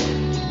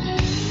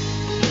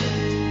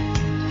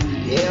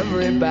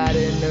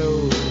 Everybody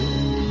knows.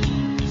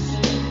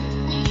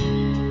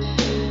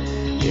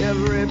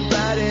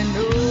 Everybody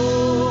knows.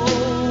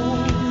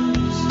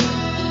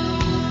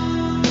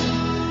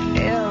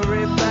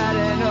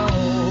 Everybody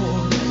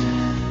knows.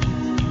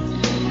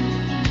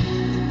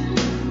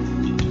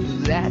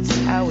 That's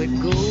how it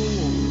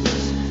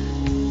goes.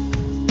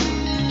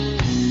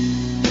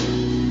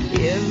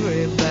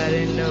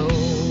 Everybody knows.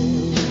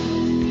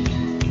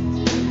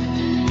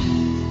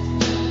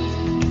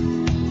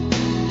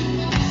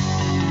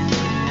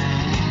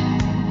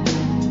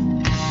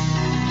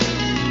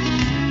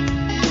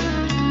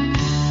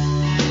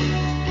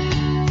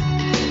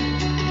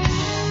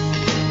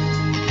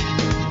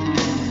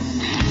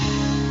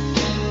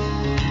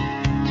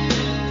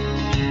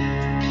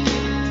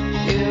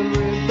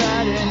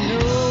 Everybody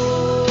knows.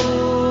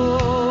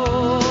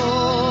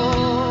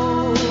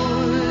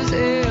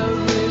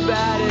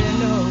 Everybody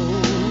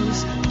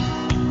knows.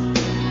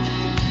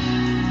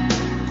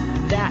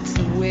 That's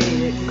the way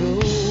it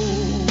goes.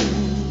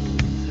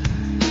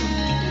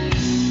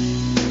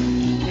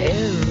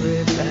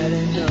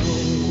 Everybody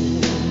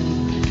knows.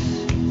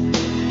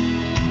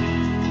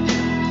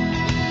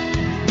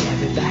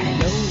 Everybody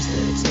knows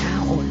that it's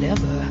now or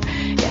never.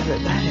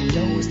 Everybody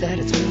knows that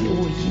it's me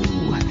or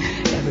you.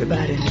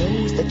 Everybody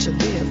knows that you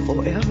live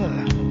forever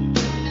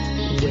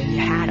when you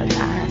had a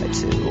line or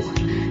two.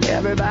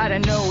 Everybody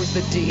knows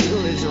the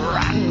deal is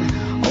rotten.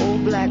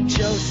 Old Black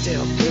Joe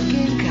still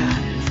picking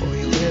cotton for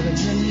your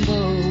ribbons and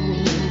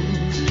bows.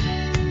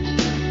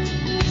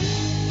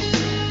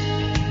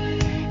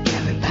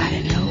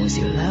 Everybody knows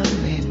you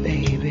love me,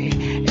 baby.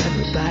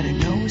 Everybody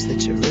knows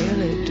that you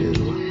really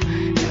do.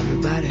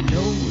 Everybody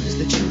knows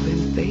that you've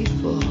been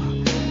faithful.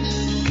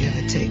 Give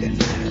or take a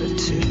night or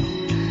two.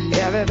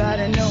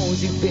 Everybody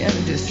knows you've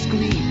been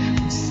discreet.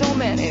 So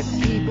many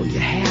people you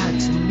had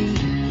to meet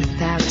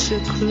without your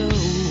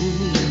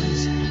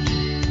clothes.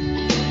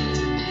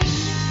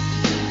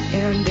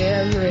 And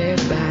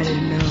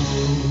everybody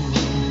knows.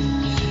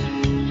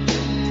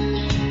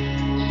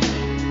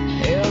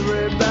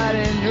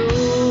 Everybody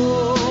knows.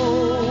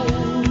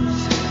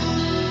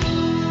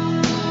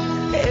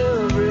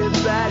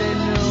 Everybody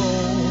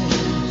knows.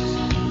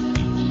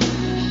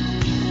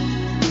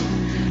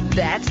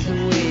 That's the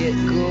way it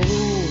goes.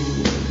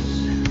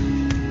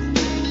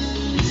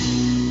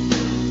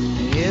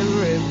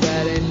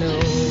 Everybody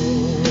knows.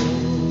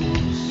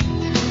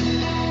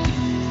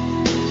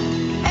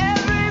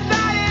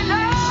 Everybody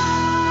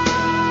knows.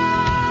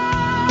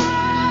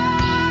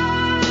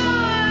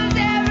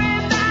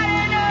 Everybody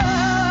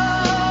knows.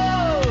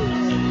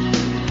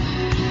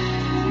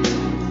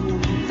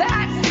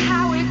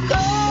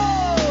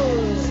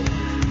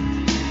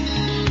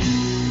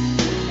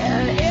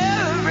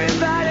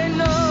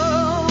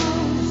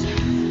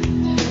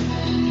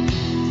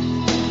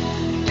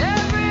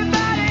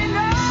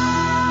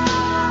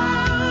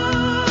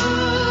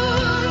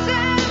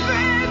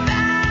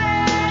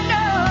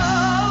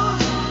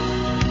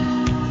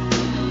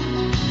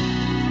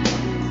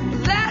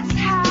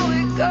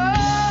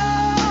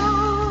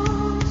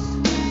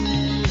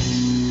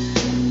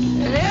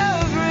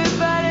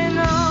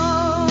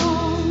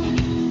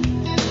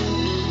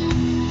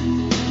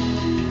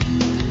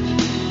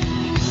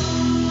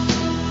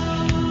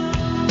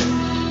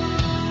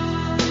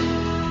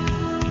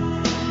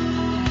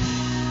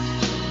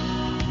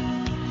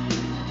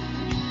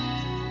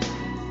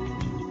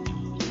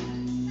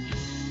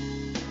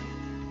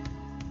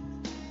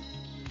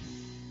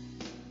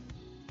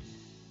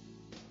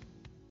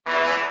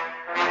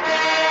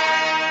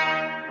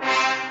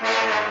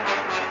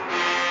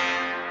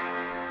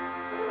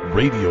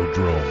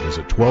 Radiodrome is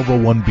a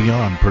 1201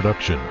 Beyond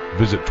production.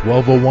 Visit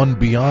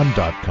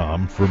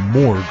 1201beyond.com for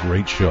more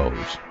great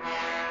shows.